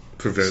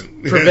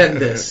prevent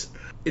this.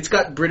 It's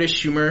got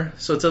British humor,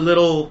 so it's a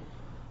little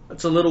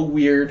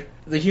weird.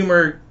 The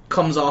humor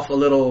comes off a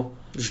little...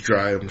 It's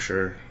dry, I'm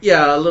sure.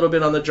 Yeah, a little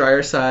bit on the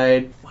drier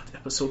side. What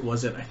episode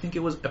was it? I think it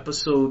was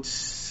episode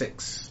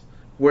 6,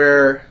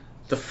 where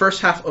the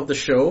first half of the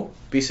show,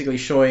 basically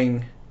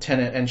showing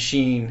Tennant and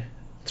Sheen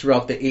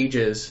throughout the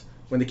ages,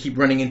 when they keep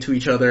running into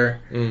each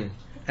other, and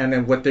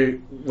then what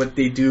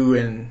they do,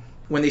 and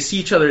when they see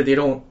each other, they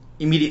don't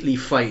immediately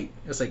fight.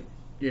 It's like,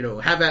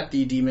 have at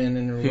the demon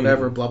and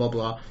whatever, blah blah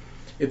blah.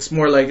 It's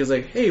more like,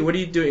 hey, what are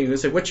you doing?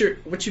 It's like, what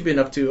you been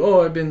up to?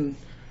 Oh, I've been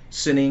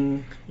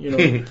sinning,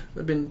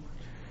 I've been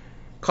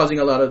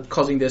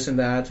causing this and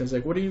that. And it's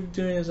like, what are you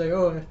doing? It's like,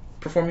 oh,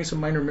 performing some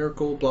minor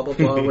miracle, blah blah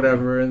blah,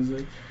 whatever. And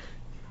it's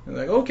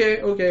like,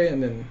 okay,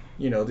 and then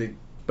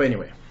but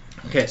anyway,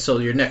 okay. So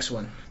your next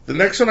one. The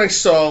next one I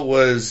saw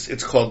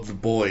it's called The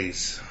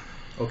Boys.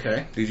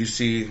 Okay. Did you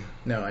see?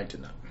 No, I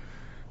did not.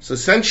 So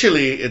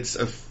essentially, it's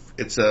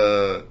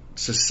a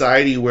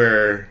society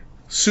where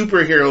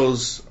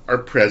superheroes are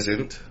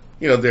present.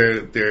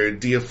 They're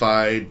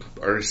deified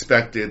or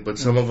respected, but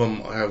some of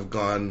them have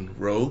gone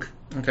rogue.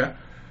 Okay.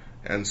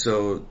 And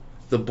so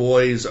the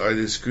boys are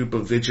this group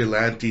of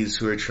vigilantes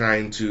who are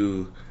trying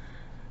to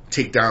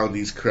take down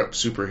these corrupt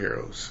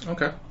superheroes.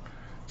 Okay.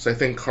 So I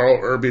think Carl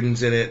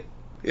Urban's in it.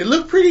 It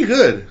looked pretty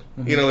good.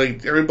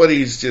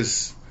 Everybody's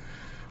just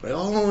like,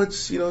 oh, it's,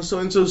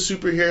 so-and-so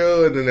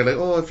superhero. And then they're like,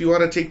 oh, if you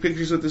want to take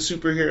pictures with the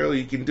superhero,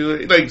 you can do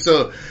it.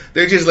 So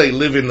they're just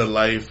living the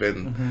life.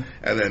 And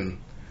then,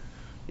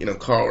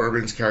 Carl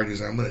Urban's character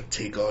is, I'm going to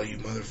take all you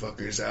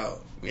motherfuckers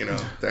out.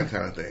 That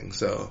kind of thing.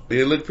 So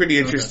it looked pretty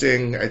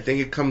interesting. Okay. I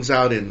think it comes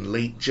out in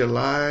late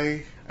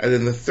July. And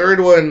then the third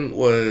one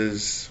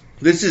was,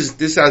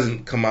 this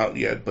hasn't come out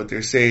yet, but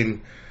they're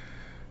saying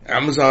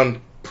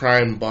Amazon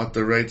Prime bought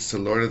the rights to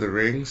Lord of the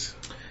Rings.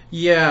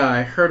 Yeah,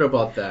 I heard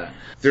about that.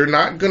 They're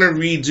not going to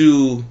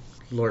redo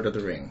Lord of the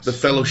Rings. The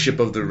Fellowship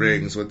of the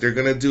Rings. What they're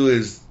going to do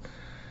is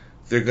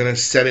they're going to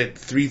set it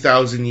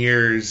 3,000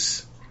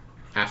 years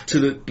to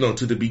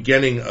the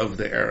beginning of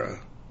the era.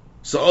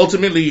 So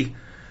ultimately,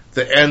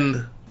 the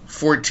end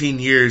 14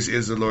 years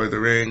is the Lord of the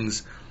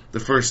Rings. The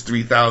first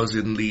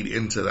 3,000 lead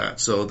into that.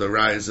 So the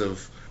rise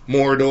of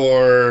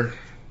Mordor,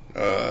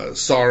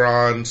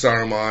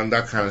 Saruman,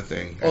 that kind of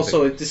thing.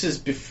 Also, this is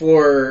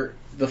before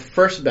the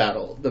first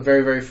battle, the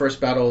very, very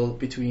first battle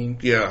between...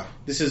 Yeah.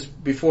 This is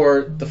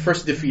before the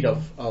first defeat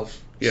of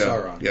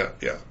Sauron.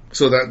 Yeah.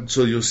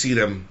 So you'll see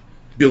them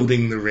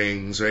building the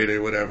rings, right,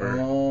 or whatever.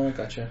 Oh,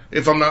 gotcha.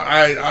 If I'm not...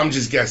 I'm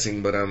just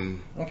guessing, but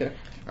I'm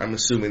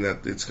assuming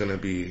that it's going to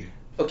be...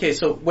 Okay,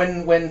 so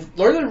when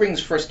Lord of the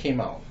Rings first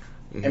came out,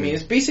 I mean,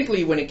 it's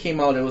basically, when it came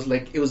out, it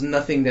was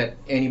nothing that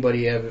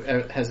anybody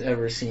has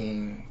ever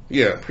seen.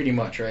 Yeah. Pretty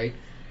much, right?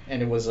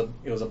 And it was a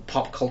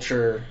pop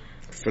culture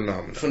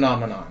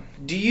phenomenon.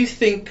 Do you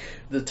think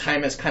the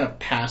time has kind of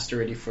passed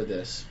already for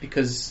this?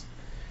 Because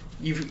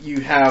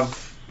you've had,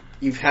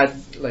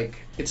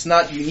 it's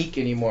not unique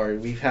anymore.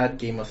 We've had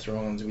Game of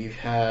Thrones, we've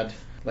had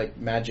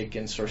magic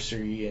and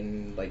sorcery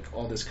and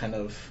all these kind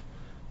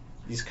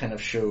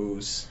of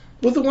shows.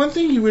 Well, the one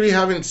thing you really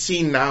haven't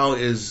seen now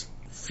is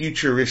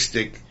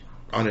futuristic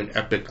on an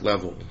epic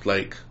level,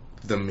 like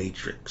The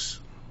Matrix.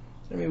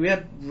 I mean, we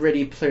had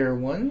Ready Player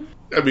One.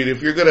 I mean,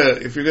 if you're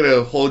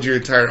gonna hold your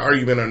entire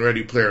argument on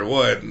Ready Player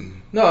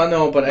One.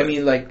 No, but I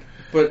mean,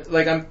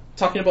 I'm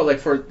talking about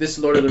for this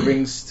Lord of the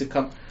Rings to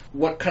come.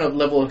 What kind of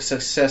level of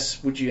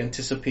success would you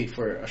anticipate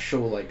for a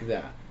show like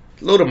that?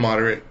 Low to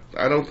moderate.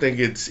 I don't think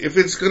if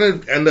it's gonna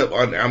end up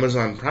on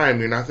Amazon Prime,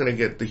 you're not gonna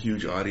get the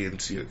huge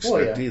audience you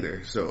expect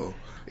either. So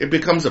it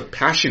becomes a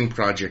passion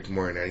project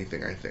more than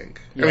anything, I think.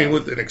 Yeah. I mean,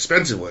 with an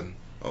expensive one,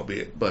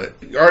 albeit. But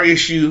our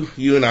issue,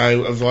 you and I,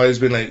 have always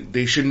been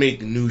they should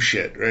make new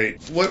shit,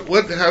 right?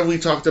 What have we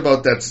talked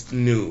about that's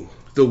new?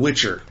 The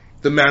Witcher,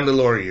 The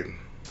Mandalorian.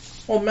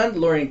 Well,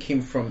 Mandalorian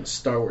came from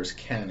Star Wars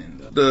canon,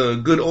 though.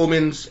 The Good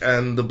Omens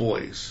and The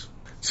Boys.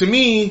 To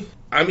me,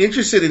 I'm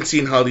interested in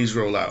seeing how these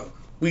roll out.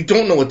 We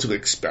don't know what to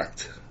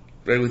expect,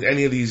 right, with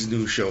any of these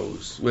new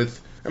shows. With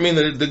I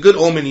mean, the good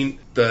omen,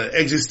 the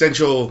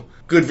existential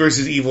good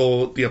versus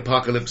evil, the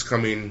apocalypse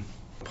coming,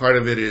 part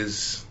of it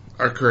is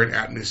our current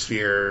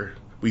atmosphere.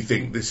 We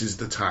think this is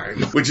the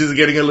time, which is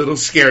getting a little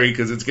scary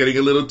because it's getting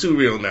a little too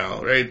real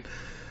now, right?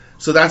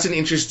 So that's an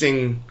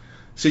interesting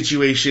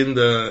situation.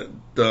 The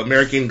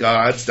American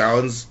Gods, that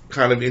one's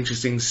kind of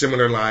interesting,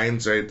 similar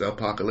lines, right? The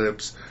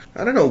apocalypse.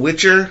 I don't know,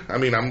 Witcher. I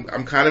mean,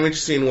 I'm kind of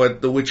interested in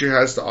what The Witcher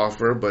has to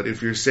offer, but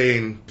if you're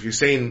saying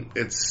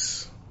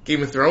it's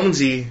Game of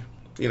Thronesy,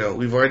 you know,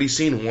 we've already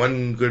seen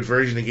one good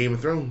version of Game of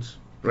Thrones,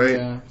 right?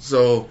 Yeah.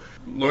 So,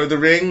 Lord of the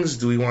Rings,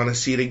 do we want to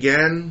see it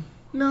again?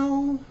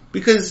 No,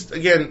 because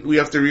again, we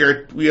have to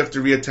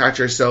reattach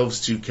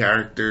ourselves to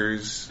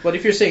characters. But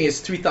if you're saying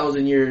it's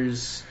 3,000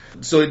 years,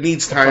 so it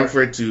needs time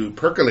for it to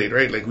percolate,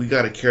 right? Like we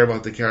got to care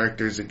about the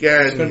characters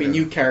again. It's going to be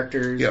new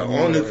characters. Yeah,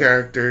 all new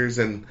characters,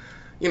 and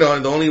you know,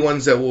 the only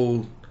ones that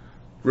will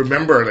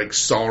remember are like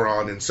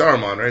Sauron and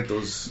Saruman, right?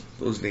 Those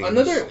names.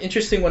 Another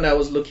interesting one I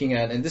was looking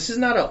at, and this is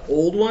not an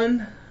old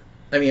one.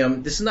 I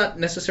mean, this is not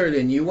necessarily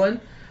a new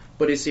one,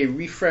 but it's a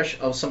refresh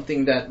of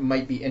something that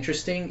might be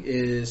interesting.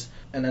 Is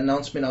an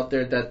announcement out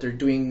there that they're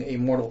doing a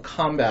Mortal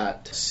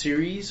Kombat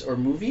series or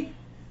movie,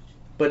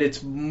 but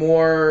it's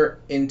more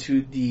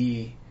into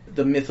the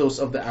mythos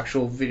of the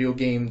actual video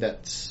game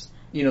that's,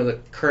 you know, the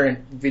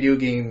current video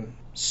game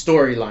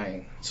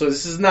storyline. So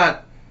this is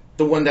not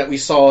the one that we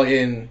saw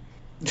in,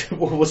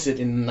 what was it,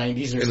 in the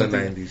 90s or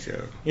something? In the 90s,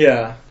 yeah.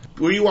 Yeah.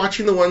 Were you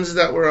watching the ones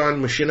that were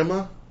on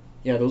Machinima?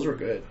 Yeah, those were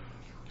good.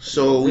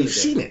 So really we've good.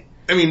 seen it.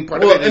 I mean,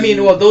 that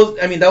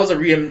was a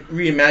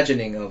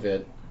reimagining of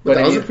it. But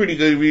that was a pretty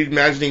good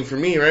reimagining for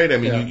me, right? I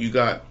mean, yeah. you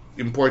got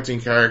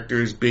important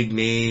characters, big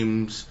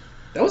names.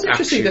 That was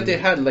interesting that they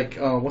had, like,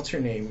 what's her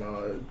name?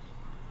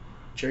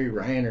 Jerry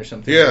Ryan or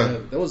something. Yeah.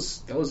 That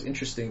was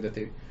interesting that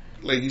they...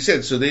 Like you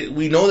said, so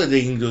we know that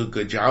they can do a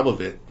good job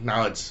of it.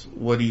 Now it's,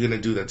 what are you going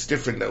to do that's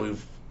different that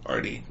we've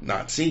already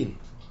not seen?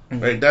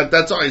 Mm-hmm. Right?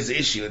 That's always the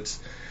issue. It's,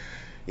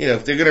 you know,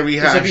 if they're going to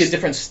rehash... It's going to be a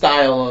different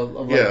style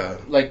of yeah.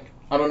 like,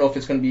 I don't know if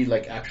it's going to be,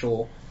 like,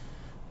 actual...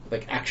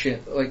 like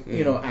action, like,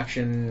 you know,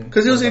 action.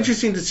 Because it was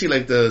interesting to see,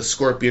 like, the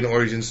Scorpion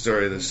origin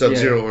story, the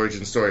Sub-Zero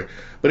origin story.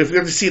 But if we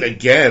have to see it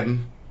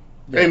again,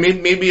 I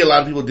mean, maybe a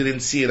lot of people didn't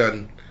see it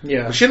on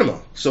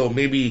Machinima, so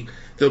maybe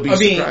they'll be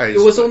surprised.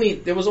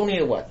 There was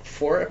only what,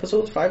 5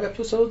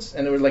 episodes,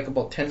 and there were like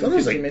about 10 to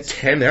 15 minutes.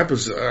 10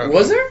 episodes.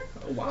 Was there?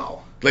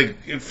 Wow. Like,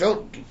 it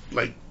felt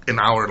like an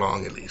hour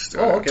long at least.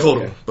 Okay,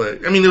 total. Okay.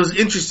 But I mean, it was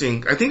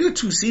interesting. I think there were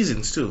 2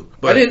 seasons too.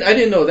 But I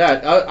didn't know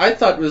that. I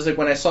thought it was like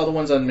when I saw the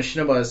ones on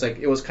Machinima,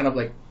 it was kind of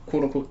like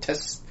quote unquote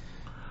test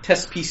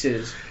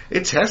pieces.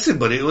 It tested,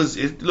 but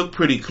it looked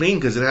pretty clean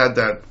because it had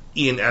that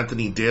Ian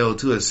Anthony Dale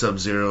too as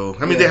Sub-Zero.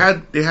 I mean,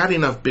 they had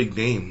enough big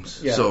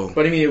names. Yeah. So,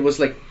 but I mean, it was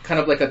like kind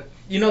of like a,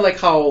 you know, like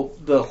how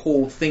the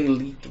whole thing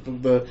leaked,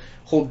 the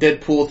whole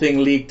Deadpool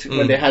thing leaked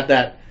when they had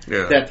that.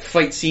 Yeah. That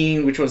fight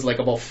scene, which was like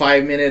about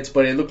 5 minutes,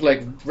 but it looked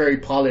like very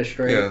polished,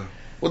 right? Yeah.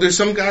 Well, there's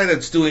some guy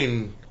that's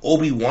doing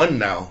Obi-Wan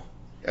now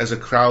as a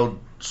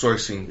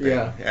crowdsourcing thing.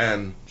 Yeah.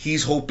 And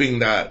he's hoping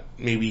that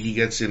maybe he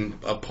gets in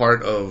a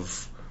part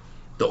of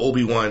the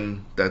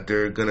Obi-Wan that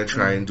they're going to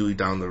try and do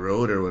down the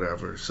road or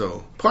whatever.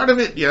 So, part of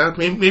it, yeah.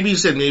 Maybe you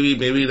said maybe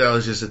that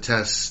was just a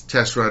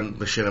test run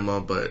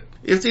Machinima, but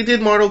if they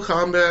did Mortal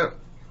Kombat,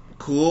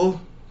 cool.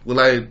 Will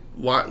I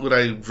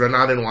run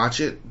out and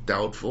watch it?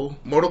 Doubtful.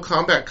 Mortal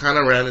Kombat kind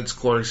of ran its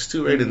course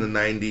too, right? In the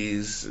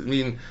 90s. I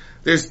mean,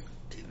 there's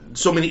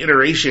so many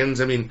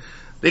iterations. I mean,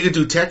 they could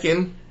do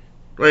Tekken,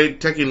 right?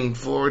 Tekken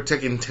 4,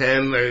 Tekken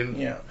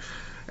 10,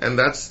 and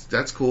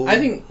that's cool. I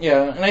think,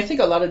 and I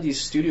think a lot of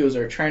these studios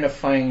are trying to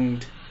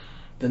find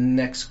the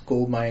next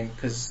goldmine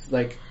because,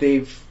 like,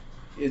 it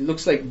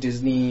looks like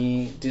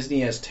Disney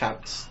has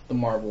tapped the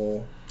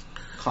Marvel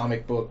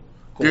comic book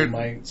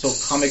goldmine. So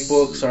comic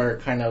books are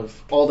kind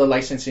of, all the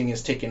licensing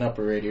is taken up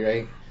already,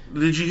 right?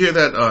 Did you hear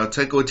that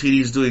Taika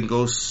Waititi's doing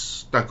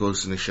not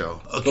Ghost in the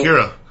Shell,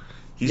 Akira?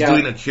 He's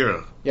doing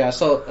Akira. Yeah, I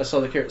saw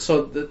the Akira.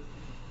 So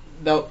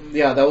that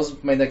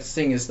was my next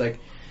thing. Is like,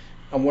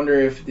 I wonder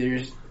if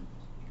there's,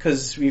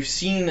 because we've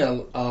seen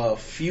a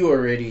few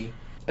already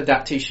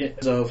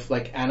adaptations of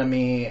like anime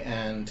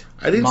and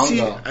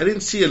manga. I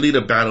didn't see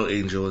Alita Battle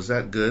Angel. Is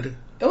that good?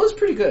 It was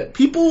pretty good.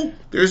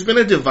 There's been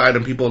a divide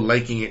on people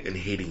liking it and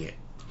hating it.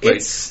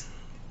 Like,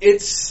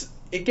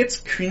 it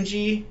gets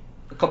cringy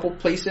a couple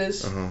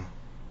places. And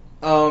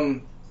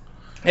are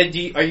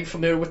you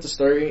familiar with the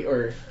story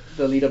or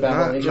the Alita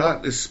Battle Angel?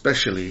 Not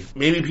especially.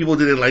 Maybe people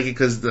didn't like it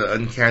because the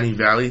Uncanny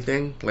Valley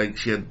thing. Like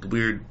she had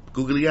weird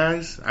googly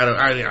eyes.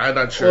 I'm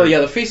not sure. Well, yeah,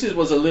 the faces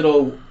was a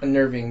little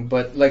unnerving,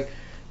 but the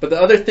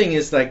other thing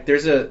is like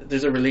there's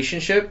a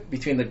relationship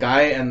between the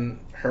guy and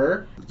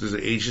her. There's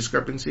an age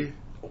discrepancy.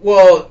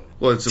 Well,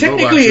 it's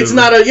technically it's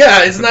not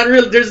it's not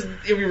real.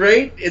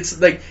 Right? It's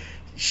like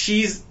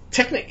she's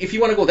if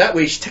you want to go that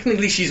way,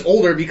 technically she's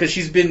older because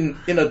she's been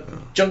in a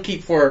junk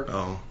heap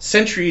for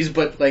centuries.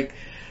 But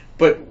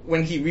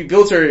when he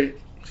rebuilds her,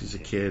 she's a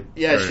kid.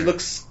 Yeah, she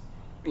looks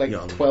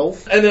Young.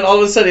 12, and then all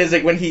of a sudden it's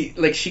like when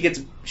she gets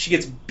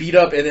beat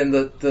up, and then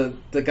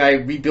the guy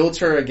rebuilds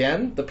her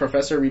again. The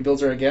professor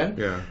rebuilds her again.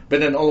 Yeah.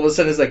 But then all of a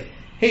sudden it's like,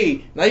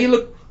 hey, now you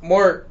look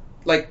more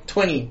like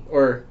 20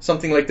 or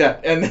something like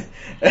that, and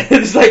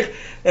it's like,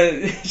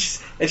 and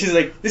she's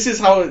like, this is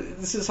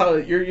how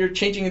you're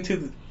changing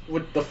into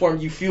what the form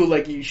you feel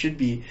like you should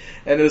be,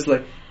 and it was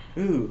like,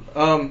 ooh,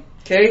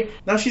 okay,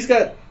 now she's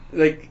got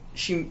like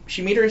she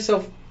made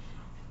herself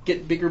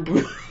get bigger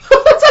boobs.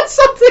 That's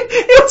something.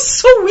 It was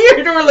so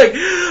weird. We're like,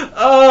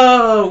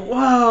 oh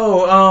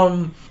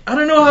wow, I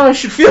don't know how I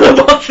should feel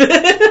about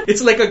this.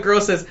 It's like a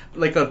girl says,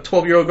 like a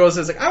 12-year-old girl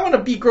says, like, I want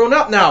to be grown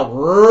up now.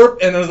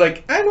 And I was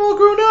like, I'm all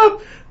grown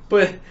up,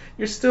 but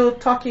you're still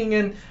talking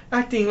and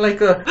acting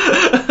like a.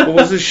 But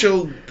was the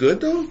show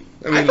good though?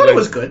 I thought it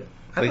was good.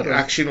 Like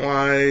action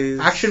wise,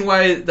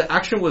 the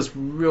action was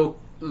real.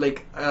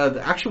 Like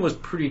the action was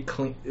pretty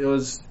clean.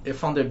 It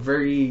found it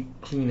very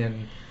clean,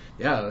 and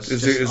yeah.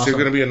 Is there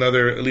going to be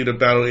another Alita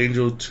Battle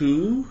Angel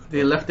 2?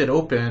 They left it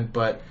open,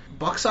 but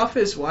box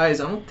office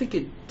wise, I don't think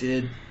it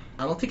did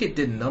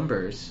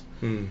numbers.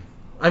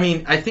 I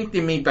mean, I think they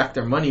made back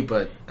their money,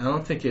 but I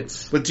don't think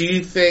it's. But do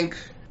you think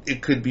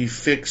it could be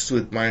fixed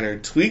with minor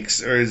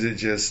tweaks, or is it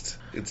just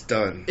it's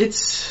done?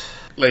 It's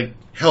like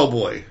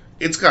Hellboy.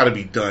 It's got to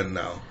be done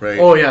now, right?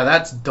 Oh yeah,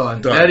 that's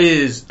done. That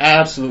is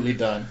absolutely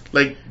done.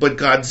 Like, but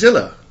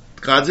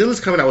Godzilla's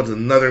coming out with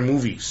another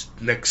movie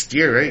next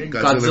year, right?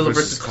 Godzilla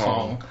vs.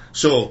 Kong.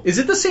 So is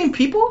it the same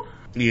people?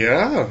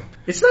 Yeah.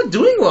 It's not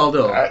doing well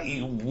though.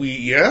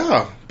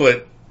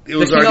 But it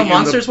was the King already of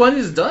Monsters one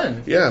is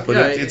done. Yeah, but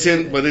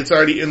but it's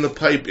already in the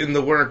pipe, in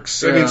the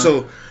works.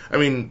 Yeah. I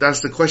mean, that's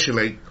the question.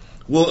 Like,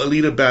 will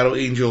Alita Battle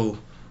Angel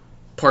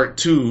Part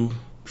 2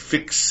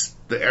 fix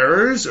the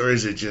errors, or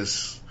is it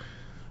just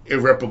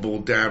irreparable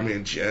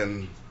damage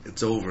and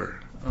it's over?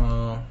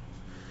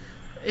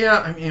 Yeah,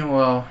 I mean,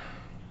 well,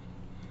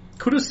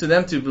 kudos to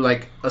them to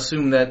like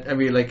assume that. I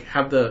mean, like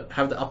have the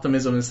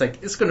optimism. It's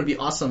like it's going to be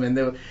awesome,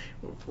 and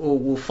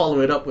we'll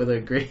follow it up with a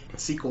great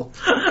sequel.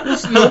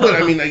 No,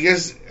 but I mean, I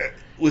guess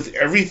with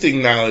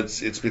everything now,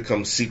 it's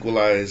become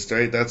sequelized,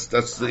 right? That's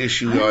the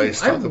issue we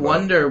always talk about. I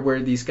wonder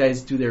where these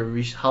guys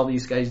do how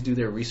these guys do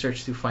their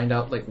research to find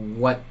out like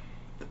what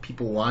the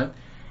people want.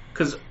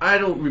 Because I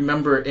don't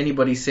remember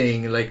anybody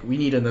saying, like, we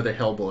need another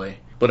Hellboy.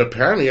 But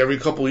apparently every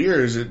couple of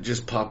years it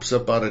just pops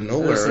up out of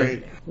nowhere,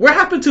 right? What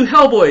happened to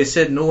Hellboy?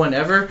 Said no one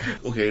ever.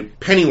 Okay,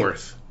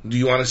 Pennyworth. Do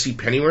you want to see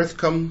Pennyworth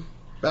come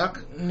back?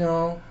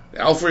 No.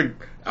 Alfred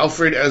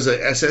as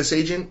a SS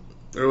agent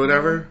or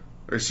whatever?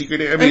 Or secret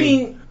agent? I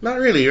mean, not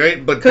really,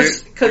 right? But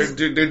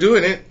they're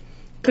doing it.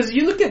 Because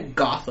you look at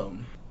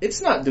Gotham.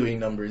 It's not doing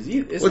numbers.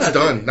 It's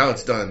done. Now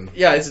it's done.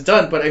 Yeah, it's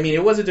done. But, I mean,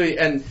 it wasn't doing...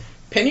 And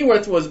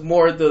Pennyworth was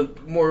more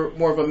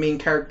of a main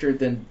character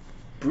than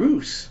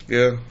Bruce.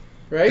 Yeah.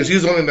 Right? Because he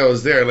was the one that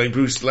was there. Like,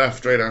 Bruce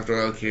left right after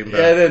Al came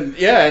back. And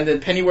then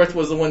Pennyworth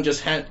was the one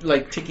just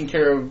taking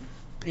care of,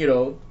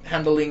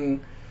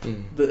 handling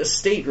the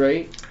estate,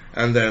 right?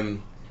 And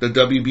then the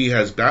WB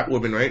has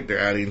Batwoman, right? They're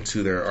adding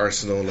to their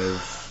arsenal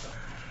of...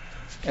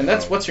 And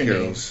that's, what's her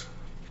heroes.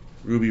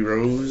 Name? Ruby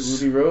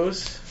Rose. Ruby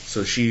Rose.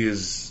 So she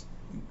is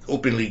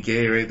openly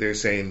gay, right? They're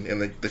saying in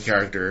the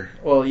character.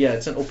 Well, yeah,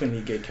 it's an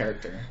openly gay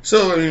character.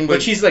 So I mean,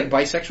 but she's like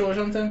bisexual or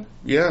something.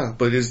 Yeah,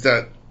 but is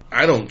that?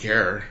 I don't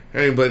care.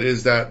 I mean, but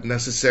is that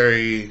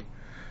necessary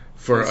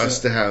for us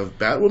to have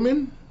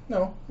Batwoman?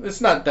 No, it's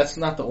not. That's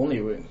not the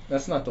only way.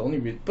 That's not the only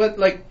reason. But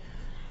like,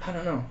 I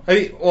don't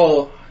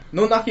know.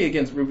 No knocking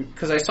against Ruby,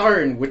 because I saw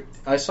her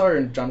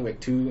in John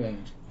Wick 2,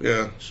 and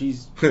yeah,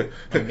 she's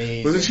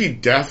amazing. Wasn't she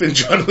deaf in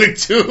John Wick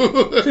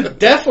 2?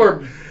 Deaf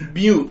or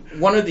mute,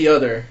 one or the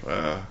other.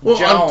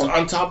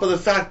 On top of the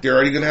fact they're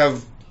already gonna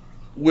have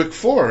Wick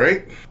 4,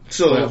 right?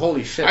 So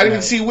holy shit! I didn't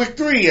even see Wick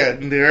 3 yet,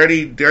 and they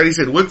already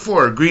said Wick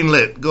 4,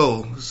 greenlit,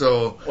 go.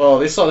 So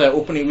they saw that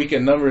opening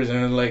weekend numbers,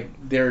 and like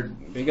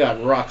they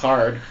got rock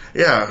hard.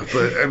 Yeah,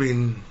 but I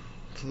mean,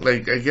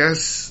 like I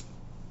guess.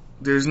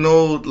 There's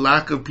no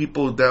lack of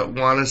people that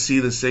want to see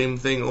the same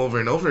thing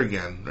over and over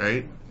again,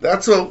 right?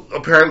 That's what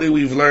apparently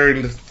we've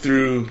learned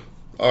through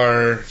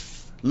our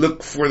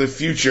look for the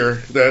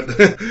future, that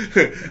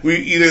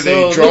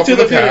they draw from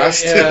the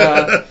past,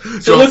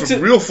 draw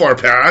from real far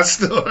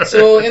past.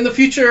 So in the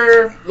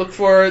future, look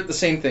for the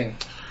same thing.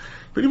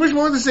 Pretty much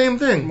more of the same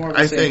thing,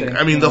 I think.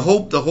 I mean, the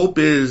hope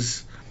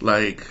is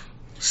like...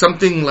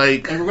 something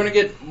like... And we're going to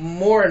get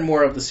more and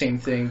more of the same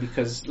thing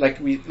because, like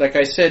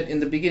I said in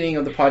the beginning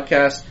of the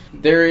podcast,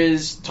 there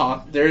is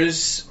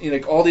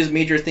like all these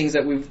major things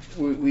that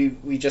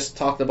we just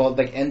talked about,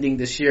 like ending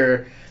this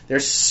year.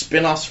 There's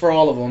spin-offs for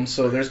all of them,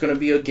 so there's going to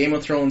be a Game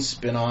of Thrones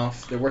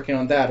spin-off. They're working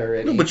on that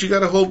already. No, but you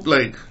got to hope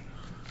like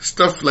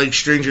stuff like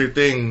Stranger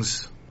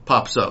Things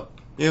pops up.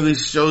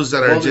 These shows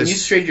that are just... the new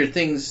Stranger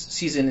Things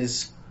season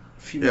is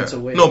a few months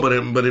away. No, but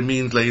it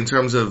means like in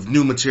terms of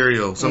new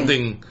material,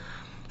 something...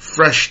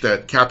 fresh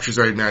that captures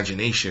our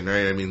imagination,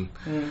 right? I mean,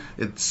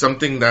 it's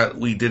something that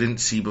we didn't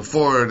see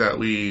before, that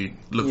we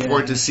look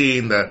forward to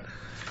seeing, that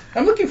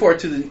I'm looking forward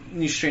to the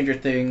new Stranger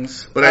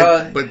Things.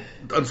 But but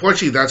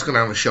unfortunately, that's going to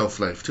have a shelf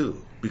life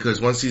too,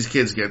 because once these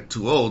kids get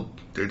too old,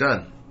 they're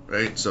done,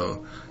 right?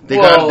 So they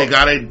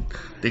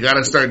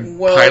gotta start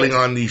piling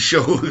on these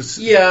shows.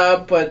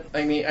 Yeah, but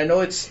I mean, I know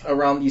it's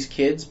around these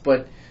kids,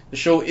 but the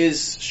show is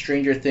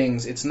Stranger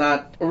Things. It's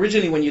not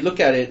originally when you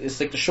look at it, it's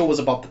like the show was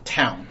about the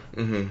town,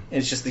 and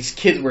it's just these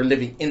kids were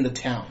living in the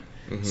town.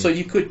 So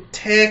you could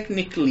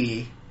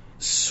technically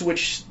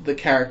switch the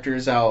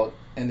characters out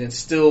and then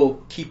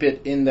still keep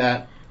it in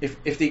that.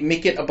 If they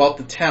make it about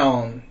the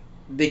town,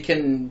 you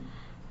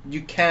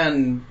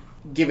can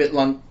give it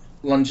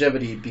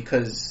longevity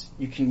because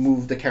you can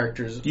move the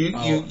characters.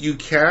 You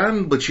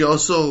can, but you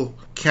also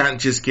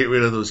can't just get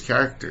rid of those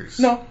characters.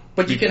 No,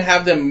 but you can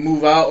have them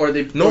move out or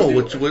they.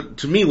 No,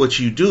 to me, what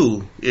you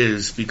do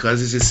is, because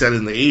this is set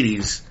in the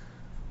 80s,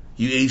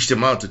 you age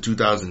them out to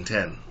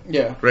 2010.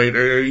 Yeah. Right.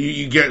 Or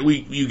you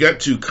get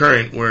to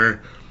current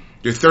where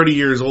they're 30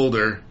 years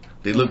older.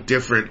 They look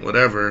different,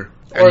 whatever,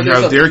 and or you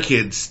have their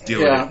kids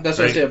deal with it. Yeah, that's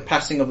what I say, a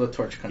passing of the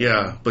torch kind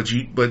of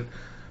thing.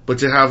 But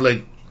to have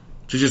to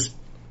just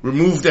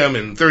remove them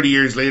and 30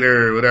 years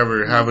later or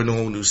whatever, have a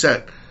whole new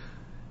set,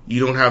 you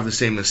don't have the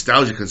same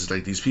nostalgia because it's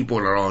like these people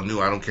are all new.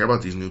 I don't care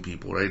about these new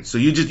people, right? So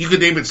you could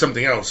name it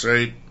something else,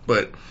 right?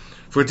 But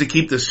for it to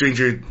keep the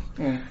Stranger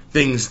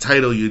Things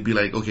title, you'd be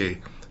like, okay,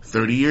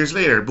 30 years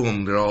later,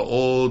 boom, they're all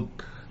old,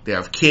 they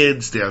have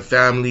kids, they have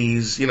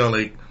families,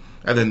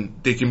 and then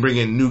they can bring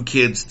in new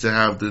kids to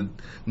have the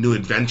new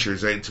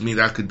adventures, right? To me,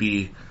 that could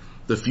be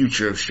the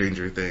future of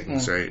Stranger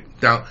Things, right?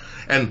 Now,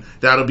 and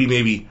that'll be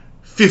maybe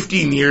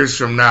 15 years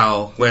from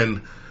now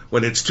when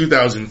it's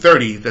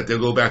 2030 that they'll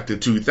go back to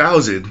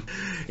 2000,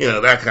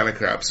 that kind of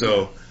crap.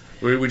 So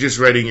we're just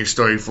writing your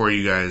story for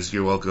you guys.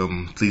 You're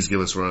welcome. Please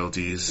give us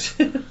royalties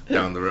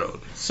down the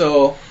road.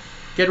 So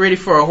get ready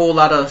for a whole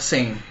lot of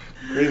same.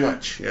 Pretty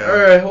much, yeah. All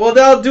right, well,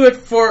 that'll do it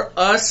for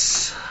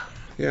us.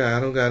 Yeah,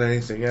 I don't got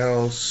anything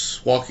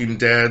else. Walking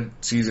Dead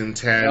season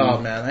 10. Oh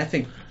man, I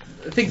think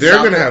they're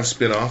gonna have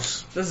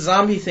spin-offs. The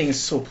zombie thing is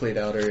so played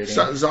out already.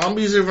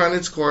 Zombies have run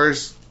its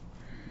course.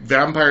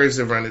 Vampires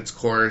have run its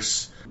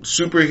course.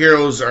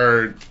 Superheroes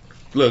are.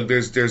 Look,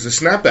 there's a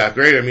snapback,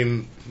 right? I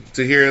mean,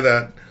 to hear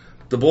that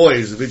the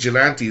boys, the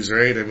vigilantes,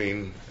 right? I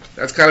mean,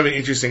 that's kind of an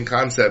interesting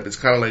concept. It's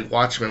kind of like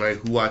Watchmen, like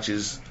who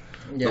watches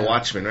the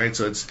Watchmen, right?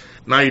 So it's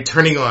now you're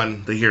turning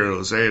on the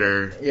heroes, right?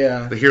 Or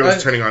the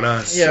heroes turning on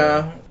us. Yeah,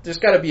 so. There's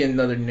got to be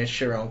another niche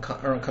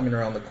coming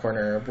around the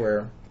corner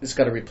where it's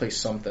got to replace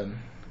something.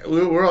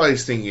 We're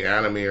always thinking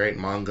anime, right?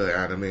 Manga,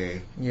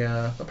 anime.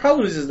 Yeah. The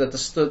problem is that the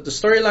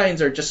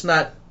storylines are just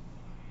not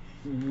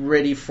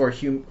ready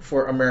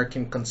for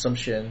American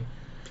consumption.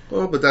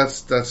 Well, but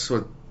that's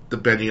what the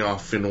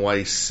Benioff and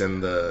Weiss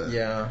and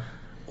the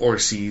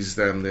Orsies,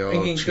 them, they all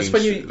changed. Just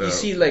when you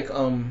see like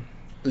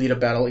Alita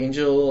Battle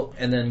Angel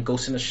and then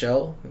Ghost in the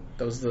Shell,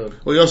 that was the.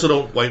 Well, you also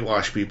don't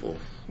whitewash people.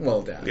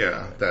 Well, that.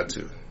 Yeah, that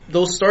too.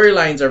 Those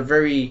storylines are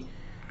very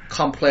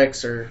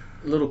complex or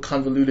a little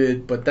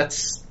convoluted, but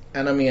that's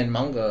anime and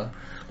manga.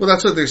 Well,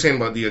 that's what they're saying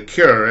about the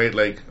Akira, right?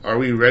 Like, are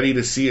we ready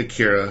to see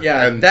Akira?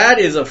 Yeah, and that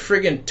is a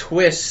friggin'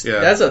 twist. Yeah.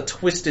 That's a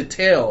twisted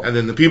tale. And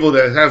then the people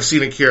that have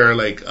seen Akira are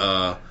like,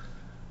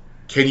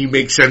 can you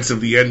make sense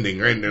of the ending,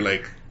 right? And they're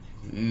like,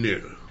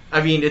 no.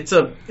 I mean, it's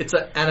an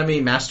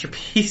anime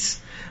masterpiece,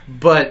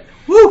 but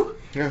woo!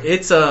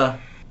 Yeah.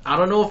 I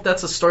don't know if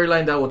that's a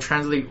storyline that will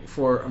translate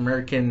for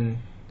American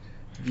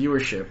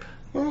viewership.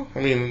 Well, I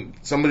mean,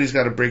 somebody's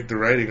got to break the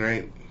writing,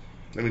 right?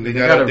 I mean, they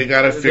gotta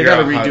figure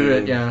out redo how to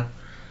it, yeah.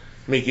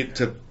 Make it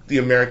to the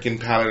American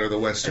palate or the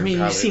Western palate.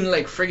 You've seen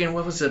like friggin'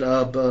 what was it?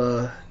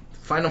 The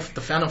Final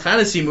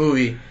Fantasy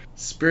movie,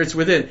 Spirits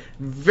Within.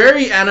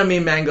 Very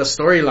anime manga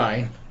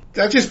storyline.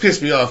 That just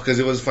pissed me off because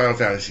it was Final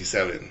Fantasy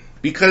VII.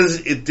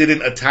 Because it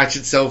didn't attach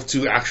itself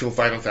to actual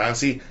Final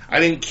Fantasy, I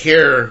didn't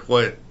care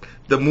what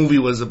the movie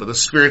was about. The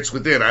Spirits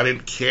Within, I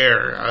didn't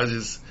care. I was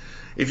just,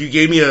 if you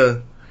gave me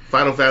a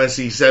Final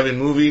Fantasy VII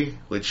movie,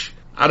 which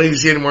I don't even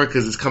see anymore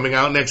because it's coming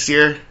out next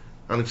year. I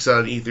don't know if you saw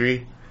it at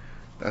E3.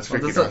 That's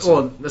freaking awesome.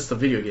 Well, that's the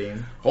video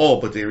game.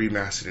 Oh, but they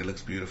remastered it. It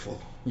looks beautiful.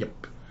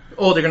 Yep.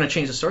 Oh, they're gonna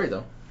change the story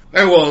though.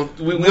 Well,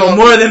 we know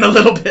more than a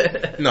little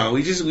bit. No,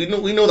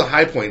 we know the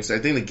high points. I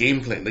think the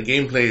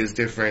gameplay is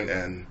different,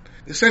 and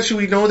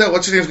essentially we know that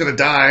what's her name's gonna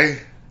die.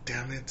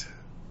 Damn it.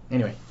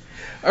 Anyway,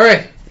 all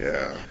right.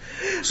 Yeah.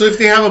 So if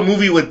they have a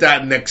movie with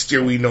that next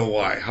year, we know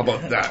why. How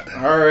about that?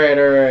 All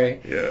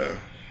right. Yeah.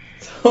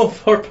 So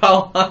for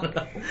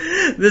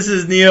Paulana, this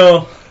is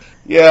Neo.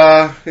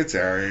 Yeah, it's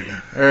Aaron.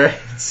 All right.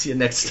 See you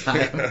next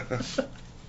time.